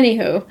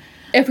 Anywho,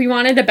 if we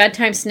wanted a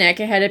bedtime snack,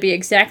 it had to be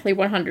exactly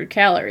 100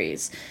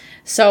 calories.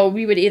 So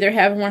we would either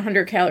have a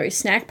 100 calorie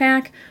snack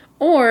pack,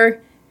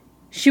 or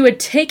she would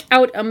take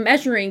out a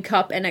measuring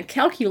cup and a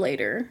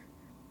calculator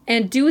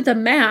and do the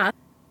math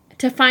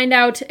to find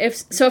out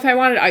if I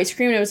wanted ice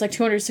cream and it was like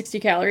 260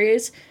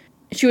 calories,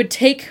 she would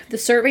take the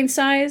serving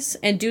size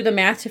and do the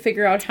math to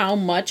figure out how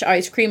much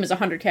ice cream is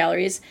 100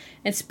 calories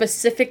and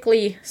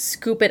specifically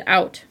scoop it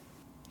out.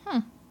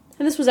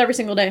 And this was every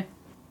single day.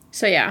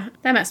 So yeah,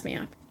 that messed me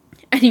up.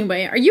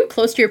 Anyway, are you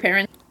close to your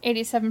parents?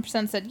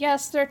 87% said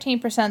yes,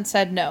 13%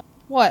 said no.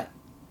 What?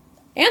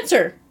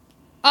 Answer.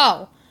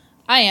 Oh,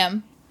 I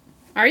am.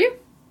 Are you?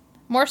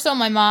 More so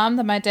my mom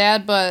than my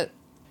dad, but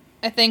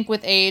I think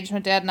with age, my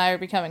dad and I are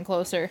becoming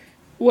closer.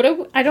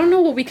 I don't know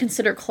what we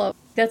consider close.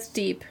 That's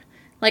deep.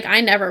 Like,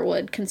 I never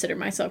would consider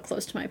myself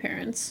close to my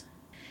parents.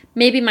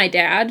 Maybe my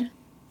dad.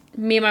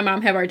 Me and my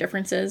mom have our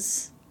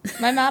differences.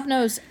 My mom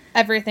knows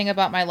everything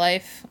about my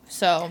life,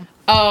 so...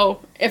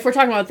 Oh, if we're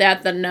talking about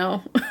that, then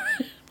no.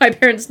 My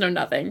parents know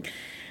nothing.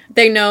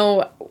 They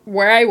know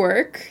where I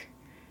work,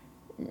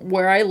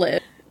 where I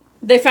live.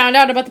 They found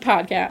out about the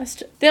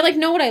podcast. They, like,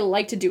 know what I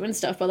like to do and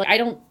stuff, but, like, I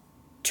don't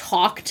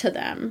talk to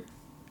them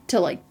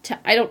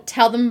I don't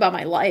tell them about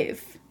my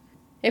life.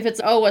 If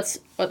it's,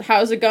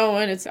 how's it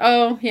going? It's,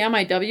 oh, yeah,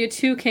 my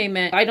W-2 came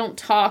in. I don't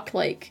talk,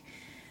 like,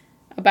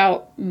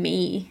 about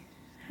me.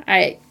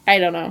 I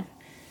don't know.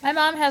 My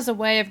mom has a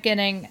way of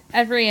getting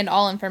every and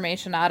all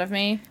information out of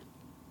me,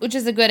 which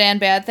is a good and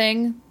bad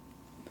thing,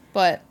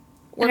 but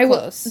we're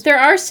close. There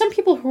are some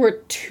people who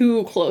are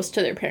too close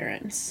to their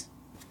parents.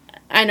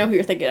 I know who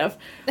you're thinking of.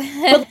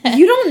 But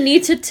you don't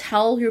need to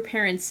tell your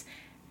parents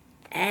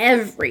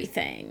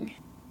everything.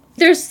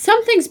 There's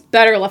some things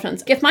better left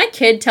unspoken. If my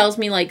kid tells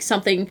me, like,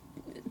 something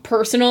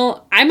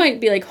personal, I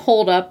might be like,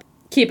 hold up,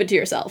 keep it to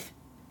yourself.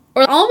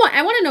 Or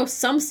I want to know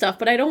some stuff,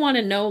 but I don't want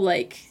to know,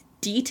 like,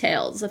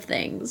 details of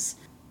things.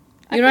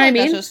 You know what I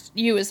mean? That's just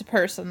you as a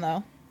person,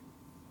 though.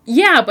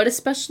 Yeah, but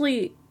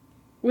especially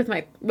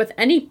with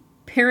any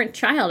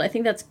parent-child, I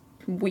think that's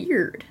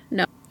weird.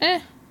 No.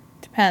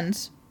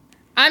 Depends.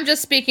 I'm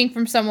just speaking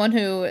from someone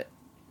who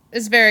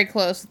is very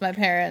close with my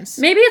parents.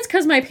 Maybe it's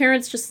because my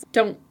parents just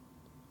don't...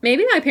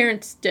 Maybe my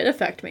parents did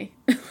affect me.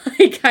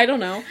 Like, I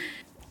don't know.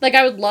 Like,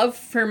 I would love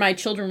for my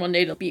children one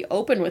day to be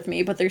open with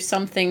me, but there's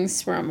some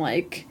things where I'm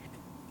like,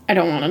 I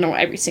don't want to know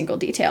every single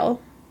detail.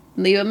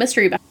 Leave a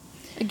mystery back.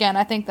 Again,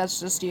 I think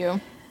that's just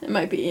you. It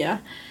might be, yeah.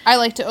 I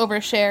like to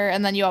overshare,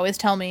 and then you always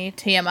tell me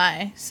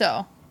TMI,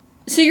 so...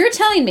 So you're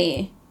telling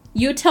me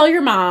you tell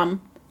your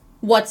mom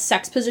what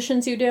sex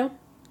positions you do?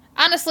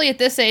 Honestly, at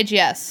this age,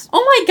 yes.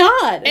 Oh my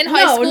god! In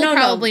high school,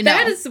 probably no.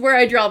 That is where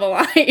I draw the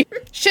line.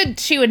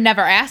 She would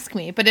never ask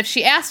me, but if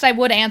she asked, I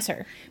would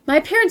answer. My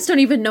parents don't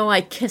even know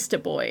I kissed a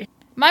boy.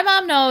 My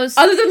mom knows.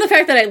 Other than the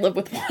fact that I live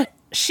with one.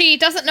 She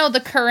doesn't know the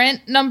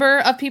current number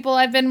of people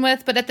I've been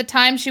with, but at the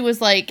time she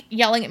was, like,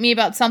 yelling at me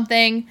about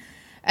something,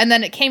 and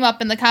then it came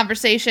up in the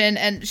conversation,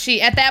 and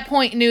she, at that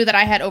point, knew that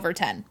I had over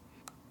 10.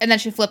 And then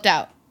she flipped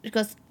out. She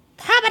goes,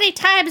 how many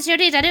times do you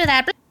need to do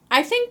that?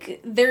 I think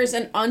there's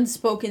an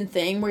unspoken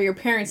thing where your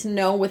parents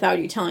know without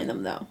you telling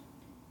them, though.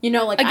 You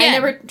know, like, again, I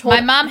never told...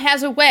 my mom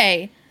has a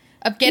way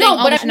of getting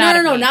No, me.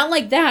 Not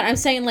like that. I'm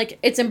saying, like,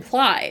 it's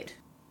implied.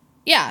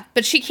 Yeah,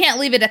 but she can't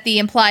leave it at the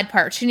implied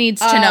part. She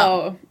needs to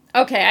know.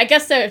 Okay, I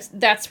guess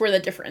that's where the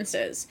difference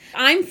is.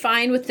 I'm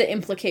fine with the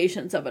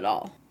implications of it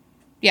all.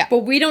 Yeah. But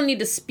we don't need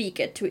to speak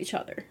it to each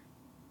other.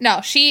 No,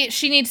 she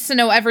needs to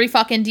know every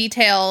fucking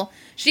detail.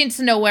 She needs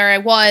to know where I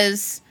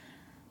was,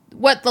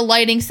 what the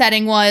lighting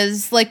setting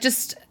was, like,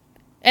 just...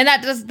 And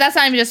that's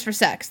not even just for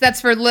sex.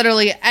 That's for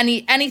literally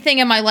anything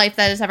in my life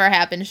that has ever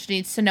happened. She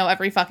needs to know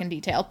every fucking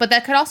detail. But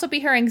that could also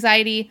be her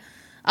anxiety.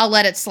 I'll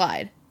let it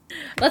slide.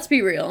 Let's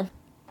be real.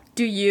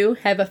 Do you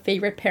have a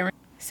favorite parent?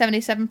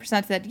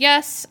 77% said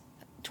yes.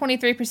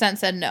 23%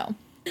 said no.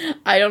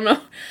 I don't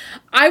know.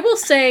 I will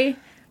say,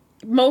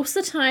 most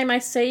of the time I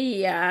say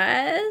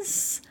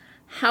yes.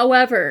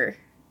 However,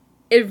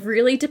 it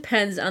really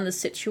depends on the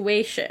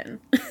situation.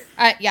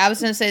 I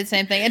was going to say the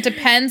same thing. It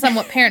depends on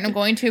what parent I'm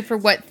going to for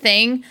what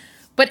thing.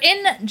 But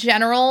in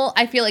general,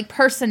 I feel like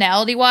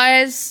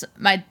personality-wise,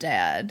 my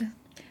dad.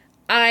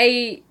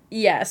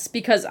 Yes,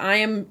 because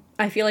I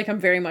feel like I'm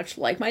very much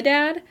like my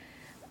dad.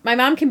 My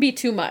mom can be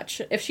too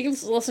much. If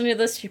she's listening to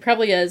this, she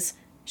probably is.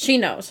 She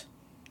knows.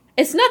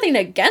 It's nothing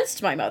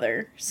against my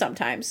mother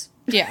sometimes.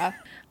 Yeah.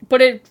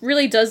 But it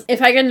really does.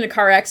 If I get in a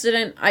car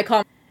accident, I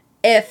call...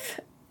 If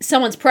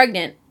someone's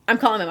pregnant, I'm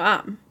calling my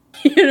mom.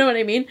 You know what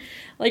I mean?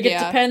 Like, it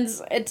depends.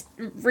 It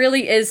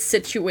really is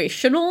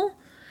situational.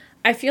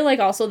 I feel like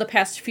also the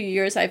past few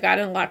years I've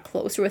gotten a lot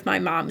closer with my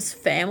mom's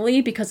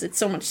family because it's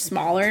so much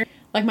smaller.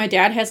 Like, my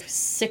dad has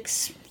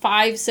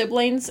 5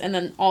 siblings, and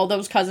then all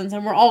those cousins,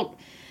 and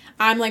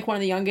I'm like one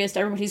of the youngest.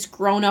 Everybody's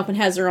grown up and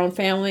has their own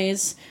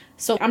families.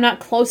 So I'm not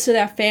close to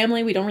that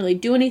family. We don't really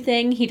do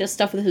anything. He does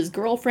stuff with his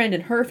girlfriend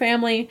and her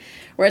family.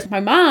 Whereas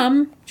my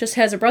mom just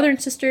has a brother and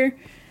sister.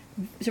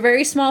 It's a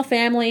very small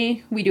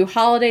family. We do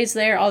holidays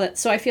there, all that.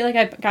 So I feel like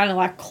I've gotten a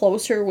lot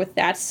closer with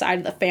that side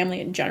of the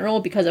family in general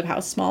because of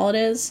how small it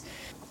is.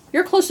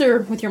 You're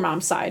closer with your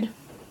mom's side,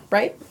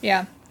 right?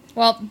 Yeah.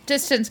 Well,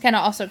 distance kind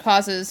of also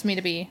causes me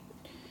to be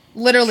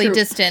literally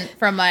distant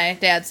from my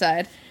dad's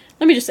side.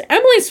 Let me just say,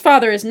 Emily's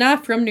father is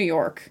not from New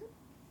York.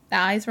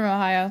 Nah, he's from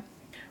Ohio.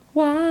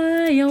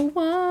 Why, oh,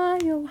 why,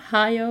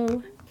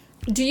 Ohio?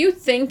 Do you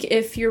think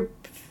if your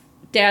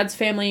dad's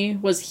family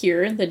was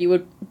here that you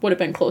would have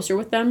been closer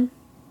with them?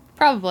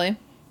 Probably.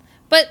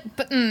 But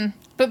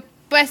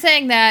by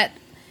saying that,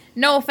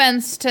 no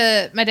offense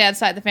to my dad's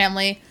side of the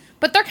family,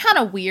 but they're kind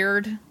of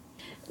weird.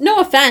 No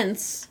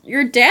offense.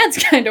 Your dad's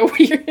kind of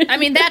weird. I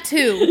mean, that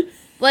too.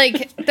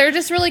 Like, they're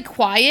just really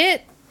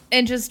quiet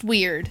and just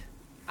weird.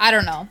 I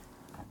don't know.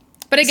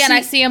 But again,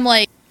 I see him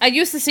I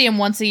used to see him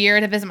once a year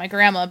to visit my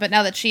grandma, but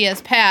now that she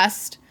has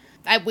passed,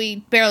 we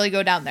barely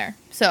go down there.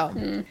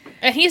 So,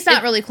 and he's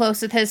not really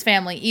close with his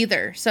family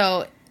either.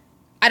 So,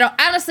 I don't,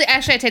 honestly,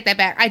 actually, I take that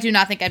back. I do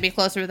not think I'd be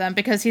closer with them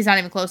because he's not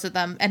even close with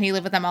them and he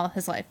lived with them all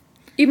his life.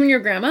 Even your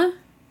grandma?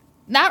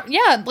 Not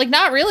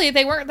really.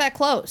 They weren't that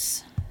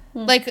close.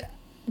 Like,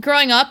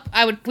 growing up,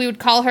 we would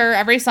call her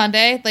every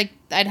Sunday. Like,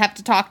 I'd have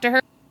to talk to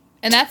her,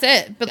 and that's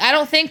it. But I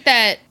don't think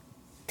that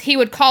he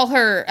would call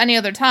her any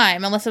other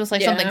time unless it was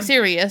something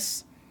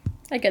serious.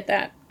 I get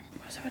that.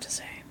 What was I about to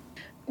say?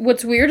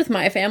 What's weird with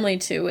my family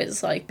too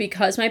is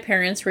because my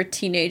parents were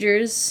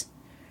teenagers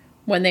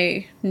when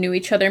they knew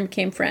each other and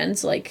became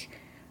friends.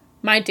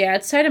 My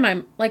dad's side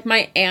and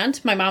my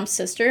aunt, my mom's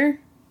sister,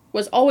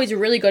 was always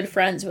really good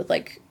friends with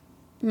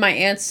my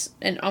aunts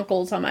and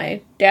uncles on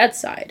my dad's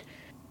side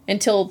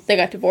until they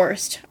got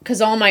divorced.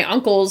 Because all my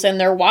uncles and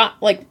their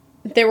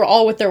they were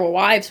all with their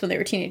wives when they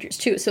were teenagers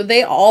too. So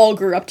they all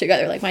grew up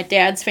together, my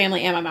dad's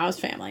family and my mom's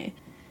family.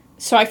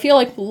 So I feel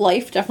like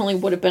life definitely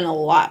would have been a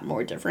lot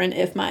more different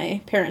if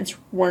my parents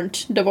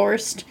weren't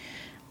divorced.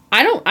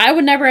 I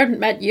would never have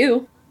met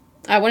you.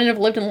 I wouldn't have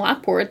lived in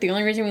Lockport. The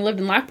only reason we lived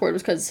in Lockport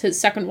was because his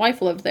second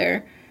wife lived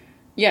there.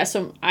 Yeah,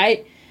 so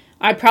I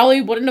probably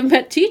wouldn't have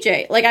met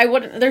TJ. I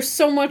wouldn't, there's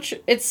so much,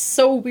 it's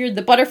so weird.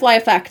 The butterfly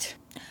effect.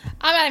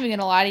 I'm not even going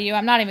to lie to you.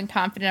 I'm not even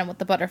confident on what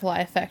the butterfly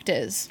effect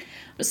is.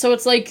 So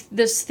it's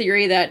this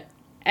theory that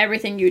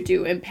everything you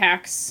do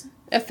affects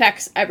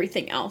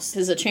everything else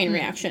is a chain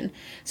reaction.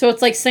 So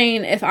it's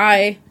saying if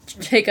I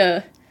take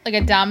a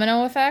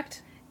domino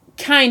effect?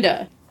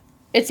 Kinda.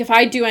 It's if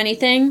I do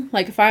anything,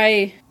 if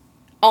I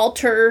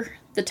alter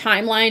the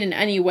timeline in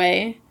any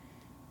way,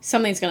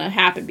 something's gonna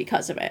happen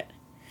because of it.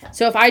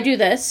 So if I do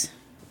this,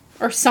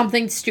 or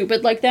something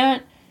stupid like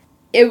that,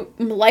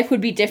 life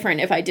would be different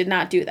if I did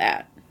not do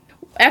that.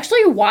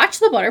 Actually, watch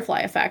The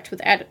Butterfly Effect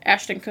with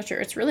Ashton Kutcher.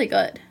 It's really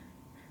good.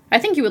 I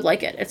think you would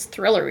like it. It's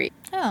thrillery.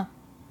 Oh.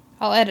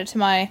 I'll add it to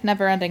my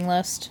never-ending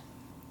list.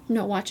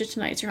 No, watch it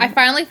tonight. I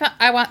finally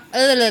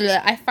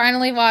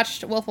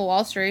watched Wolf of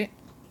Wall Street.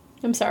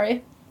 I'm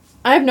sorry.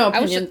 I have no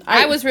opinion.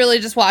 I was really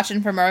just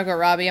watching for Margot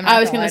Robbie. I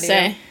was going to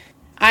say.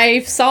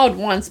 I saw it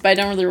once, but I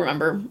don't really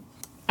remember.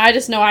 I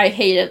just know I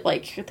hate it,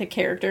 the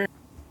character.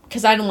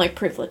 Because I don't like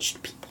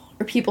privileged people.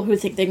 Or people who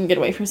think they can get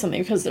away from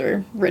something because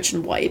they're rich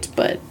and white,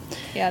 but...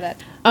 Yeah,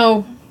 that...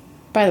 Oh,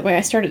 by the way,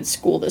 I started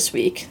school this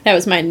week. That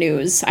was my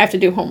news. I have to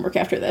do homework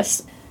after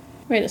this.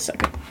 Wait a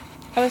second.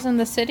 I was in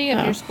the city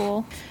of your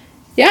school.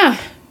 Yeah.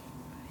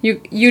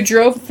 You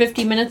drove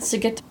 50 minutes to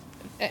get to...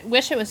 I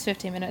wish it was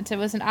 50 minutes. It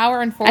was an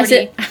hour and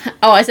 40.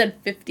 I said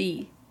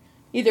 50.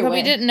 Either way. But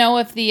we didn't know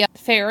if the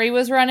ferry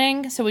was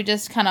running, so we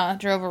just kind of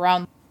drove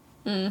around.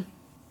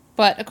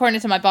 But according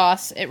to my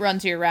boss, it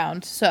runs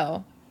year-round,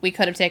 so... We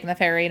could have taken the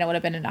ferry, and it would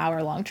have been an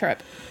hour-long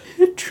trip.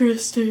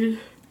 Interesting.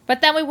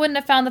 But then we wouldn't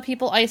have found the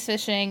people ice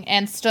fishing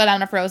and stood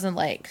on a frozen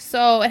lake.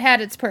 So it had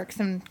its perks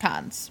and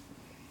cons.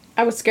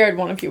 I was scared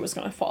one of you was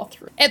going to fall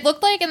through. It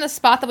looked like in the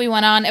spot that we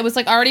went on, it was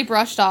already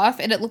brushed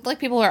off, and it looked like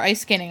people were ice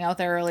skating out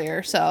there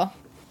earlier, so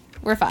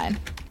we're fine.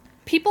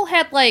 People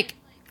had,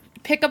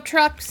 pickup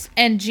trucks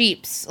and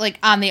Jeeps,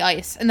 on the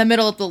ice in the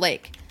middle of the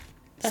lake.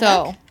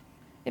 So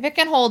if it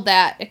can hold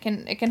that, it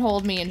can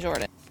hold me and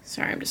Jordan.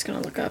 Sorry, I'm just going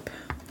to look up.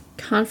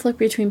 Conflict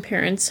between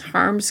parents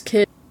harms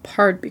kids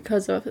part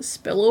because of a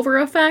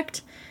spillover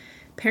effect.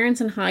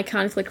 Parents in high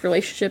conflict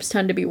relationships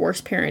tend to be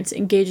worse parents,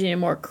 engaging in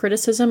more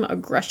criticism,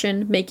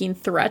 aggression, making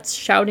threats,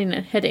 shouting,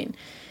 and hitting.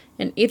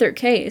 In either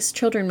case,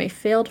 children may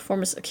fail to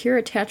form a secure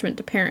attachment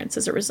to parents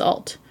as a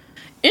result.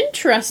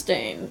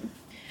 Interesting.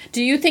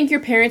 Do you think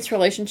your parents'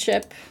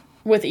 relationship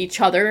with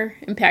each other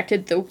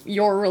impacted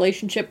your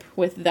relationship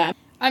with them?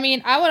 I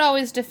mean, I would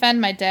always defend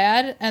my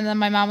dad, and then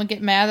my mom would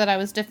get mad that I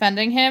was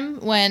defending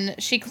him when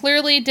she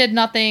clearly did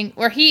nothing,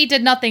 or he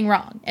did nothing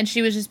wrong, and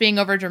she was just being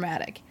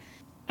overdramatic.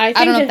 I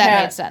don't know if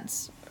that made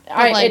sense.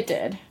 It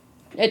did.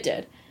 It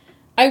did.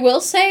 I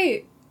will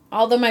say,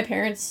 although my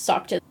parents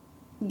sucked at,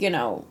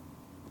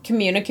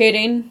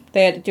 communicating,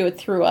 they had to do it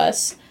through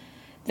us.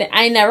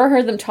 I never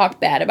heard them talk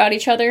bad about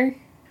each other,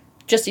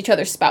 just each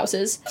other's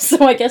spouses.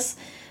 So I guess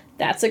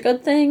that's a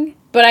good thing.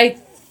 But I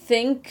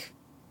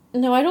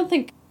don't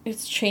think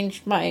it's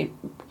changed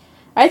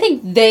I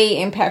think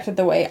they impacted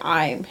the way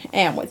I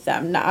am with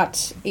them,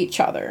 not each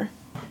other.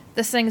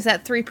 This thing's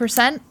at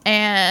 3%,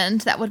 and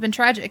that would have been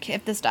tragic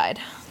if this died.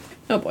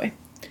 Oh boy.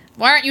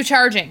 Why aren't you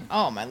charging?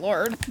 Oh my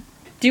lord.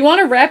 Do you want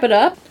to wrap it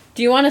up?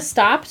 Do you want to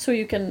stop so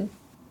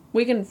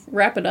we can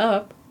wrap it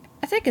up?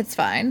 I think it's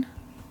fine.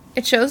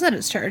 It shows that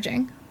it's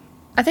charging.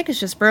 I think it's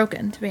just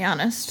broken, to be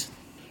honest.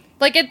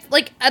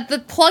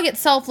 The plug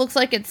itself looks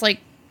like it's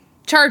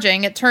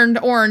charging. It turned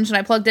orange and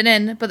I plugged it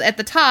in, but at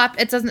the top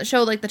it doesn't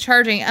show the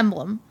charging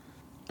emblem.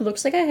 It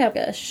looks like I have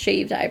a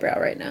shaved eyebrow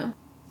right now.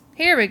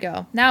 Here we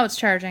go. Now it's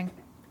charging.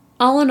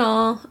 All in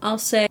all, I'll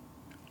say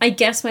I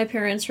guess my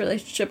parents'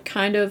 relationship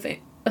kind of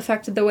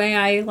affected the way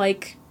I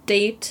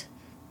date,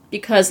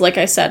 because like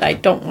I said, I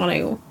don't want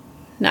to,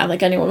 not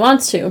like anyone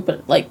wants to,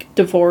 but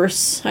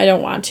divorce. I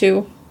don't want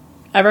to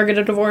ever get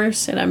a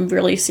divorce, and I'm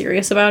really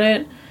serious about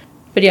it.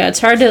 But yeah, it's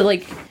hard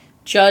to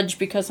judge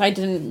because I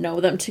didn't know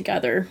them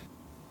together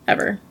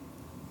ever.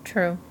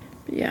 True.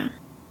 But yeah.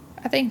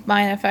 I think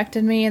mine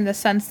affected me in the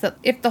sense that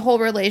if the whole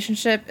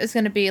relationship is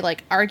going to be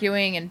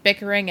arguing and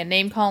bickering and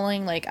name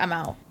calling, I'm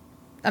out.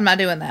 I'm not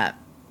doing that.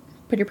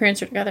 But your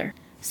parents are together.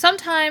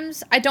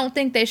 Sometimes I don't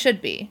think they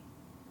should be.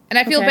 And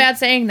I feel bad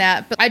saying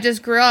that, but I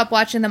just grew up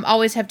watching them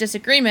always have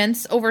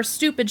disagreements over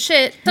stupid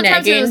shit.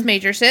 Sometimes it was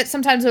major shit.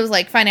 Sometimes it was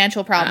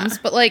financial problems.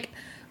 But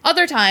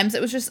other times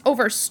it was just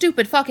over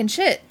stupid fucking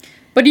shit.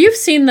 But you've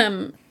seen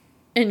them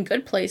in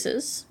good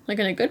places. In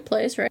a good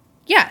place, right?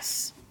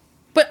 Yes.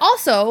 But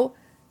also,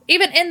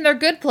 even in their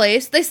good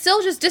place, they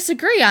still just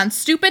disagree on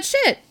stupid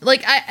shit.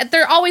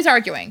 They're always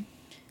arguing.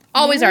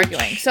 Always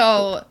arguing.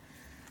 So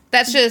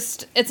that's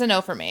just, it's a no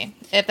for me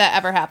if that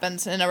ever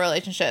happens in a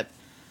relationship.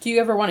 Do you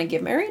ever want to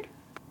get married?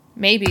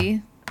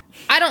 Maybe.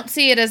 I don't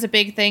see it as a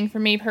big thing for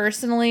me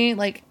personally.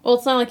 Well,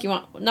 it's not like you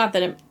want, not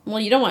that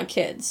you don't want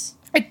kids.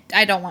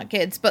 I don't want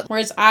kids, but...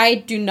 Whereas I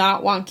do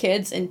not want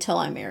kids until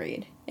I'm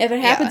married. If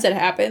it happens, it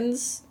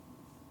happens.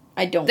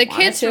 I don't want it to.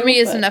 The kids for me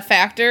isn't a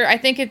factor. I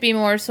think it'd be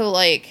more so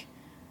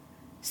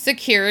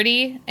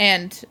security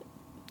and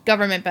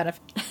government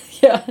benefit.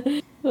 Yeah.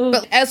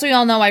 But as we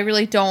all know, I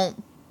really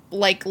don't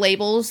like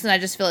labels, and I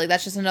just feel like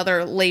that's just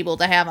another label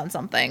to have on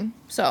something.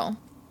 So...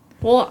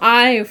 Well,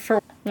 I,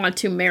 want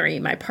to marry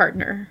my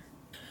partner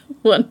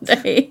one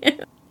day.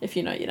 If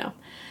you know, you know.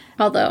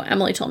 Although,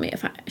 Emily told me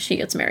if she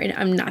gets married,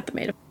 I'm not the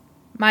maid of...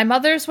 My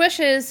mother's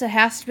wishes, it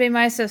has to be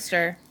my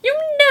sister. You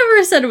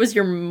never said it was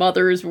your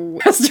mother's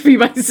has to be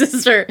my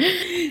sister.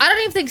 I don't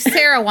even think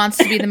Sarah wants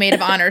to be the maid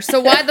of honor.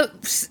 So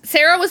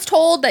Sarah was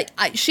told that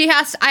I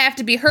have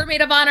to be her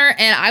maid of honor,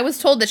 and I was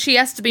told that she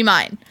has to be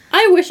mine.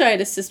 I wish I had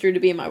a sister to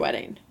be in my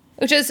wedding.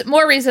 Which is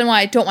more reason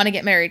why I don't want to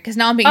get married, because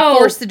now I'm being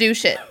forced to do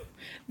shit.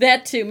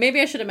 That too.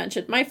 Maybe I should have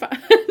mentioned. My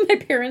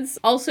parents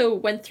also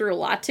went through a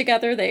lot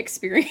together. They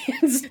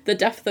experienced the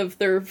death of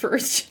their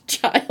first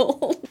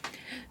child.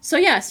 So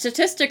yeah,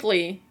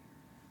 statistically,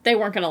 they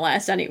weren't going to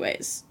last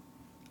anyways.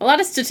 A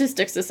lot of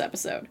statistics this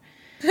episode.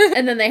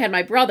 And then they had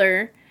my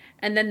brother,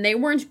 and then they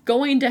weren't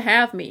going to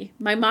have me.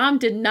 My mom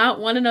did not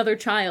want another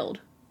child.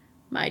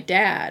 My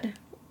dad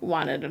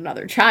wanted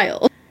another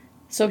child.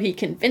 So he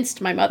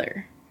convinced my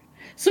mother.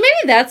 So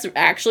maybe that's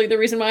actually the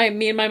reason why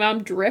me and my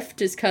mom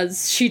drift, is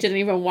because she didn't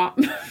even want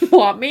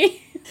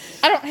me.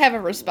 I don't have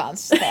a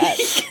response to that.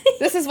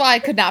 This is why I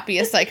could not be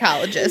a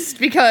psychologist,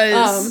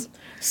 because...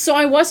 So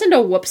I wasn't a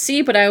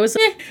whoopsie, but I was...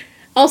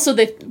 Also,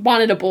 they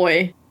wanted a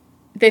boy.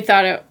 They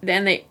thought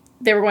then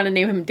they were going to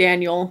name him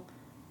Daniel,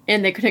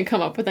 and they couldn't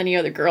come up with any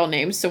other girl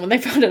names. So when they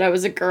found out I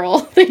was a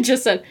girl, they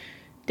just said,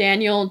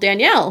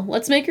 Danielle,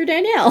 let's make her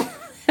Danielle.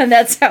 And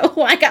that's how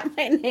I got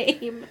my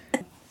name.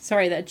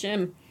 Sorry, that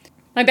gym.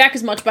 My back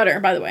is much better,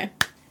 by the way.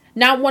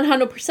 Not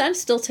 100%,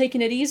 still taking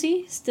it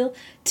easy. Still,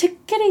 take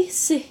it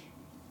easy.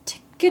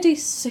 Take it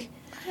easy.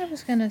 I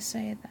was going to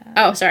say that.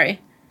 Oh,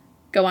 sorry.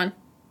 Go on.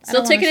 I'm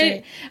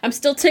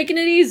still taking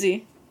it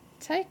easy.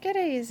 Take it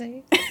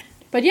easy.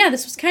 But yeah,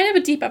 this was kind of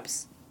a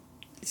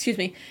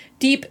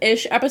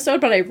deep-ish episode,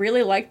 but I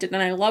really liked it,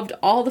 and I loved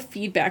all the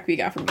feedback we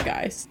got from you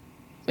guys.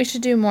 We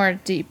should do more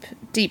deep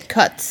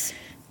cuts.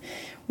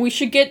 We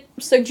should get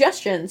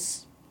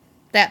suggestions.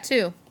 That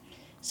too.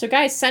 So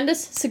guys, send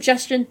us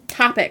suggestion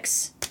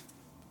topics.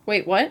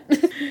 Wait, what?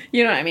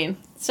 You know what I mean.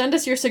 Send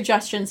us your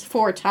suggestions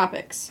for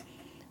topics.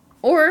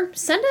 Or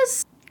send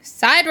us...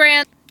 Side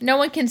rant. No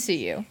one can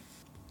see you.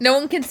 No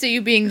one can see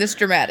you being this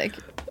dramatic.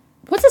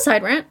 What's a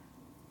side rant?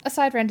 A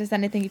side rant is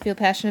anything you feel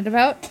passionate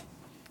about.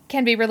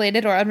 Can be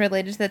related or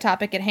unrelated to the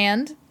topic at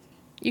hand.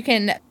 You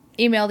can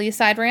email these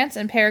side rants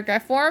in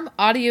paragraph form,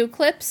 audio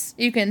clips.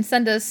 You can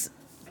send us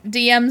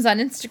DMs on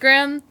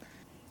Instagram.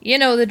 You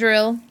know the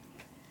drill.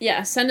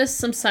 Yeah, send us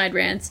some side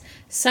rants.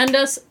 Send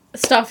us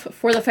stuff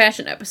for the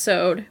fashion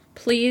episode.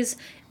 Please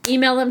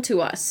email them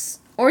to us.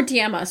 Or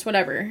DM us,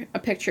 whatever. A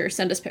picture.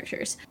 Send us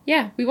pictures.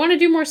 Yeah, we want to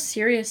do more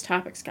serious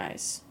topics,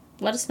 guys.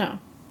 Let us know.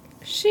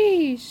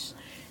 Sheesh.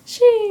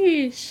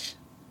 Sheesh.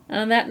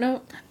 On that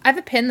note. I have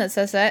a pin that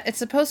says that. It's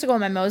supposed to go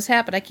on my Moe's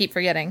hat, but I keep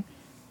forgetting.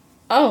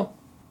 Oh.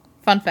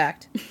 Fun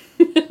fact.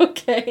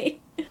 Okay.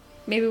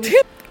 Maybe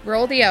we...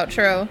 Roll the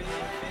outro.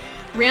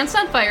 Rants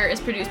on Fire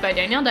is produced by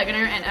Danielle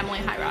Degener and Emily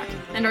Hyrock,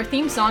 and our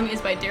theme song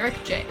is by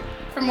Derek J.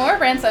 For more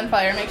Rants on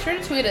Fire, make sure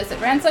to tweet us at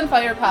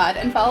RantsOnFirePod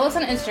and follow us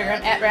on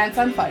Instagram at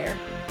RantsOnFire.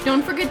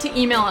 Don't forget to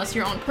email us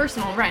your own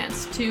personal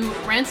rants to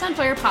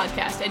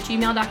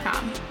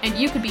rantsonfirepodcast@gmail.com, and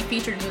you could be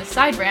featured in the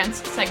Side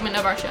Rants segment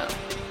of our show.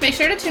 Make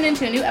sure to tune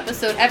into a new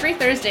episode every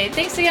Thursday.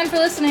 Thanks again for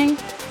listening.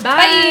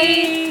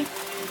 Bye! Bye.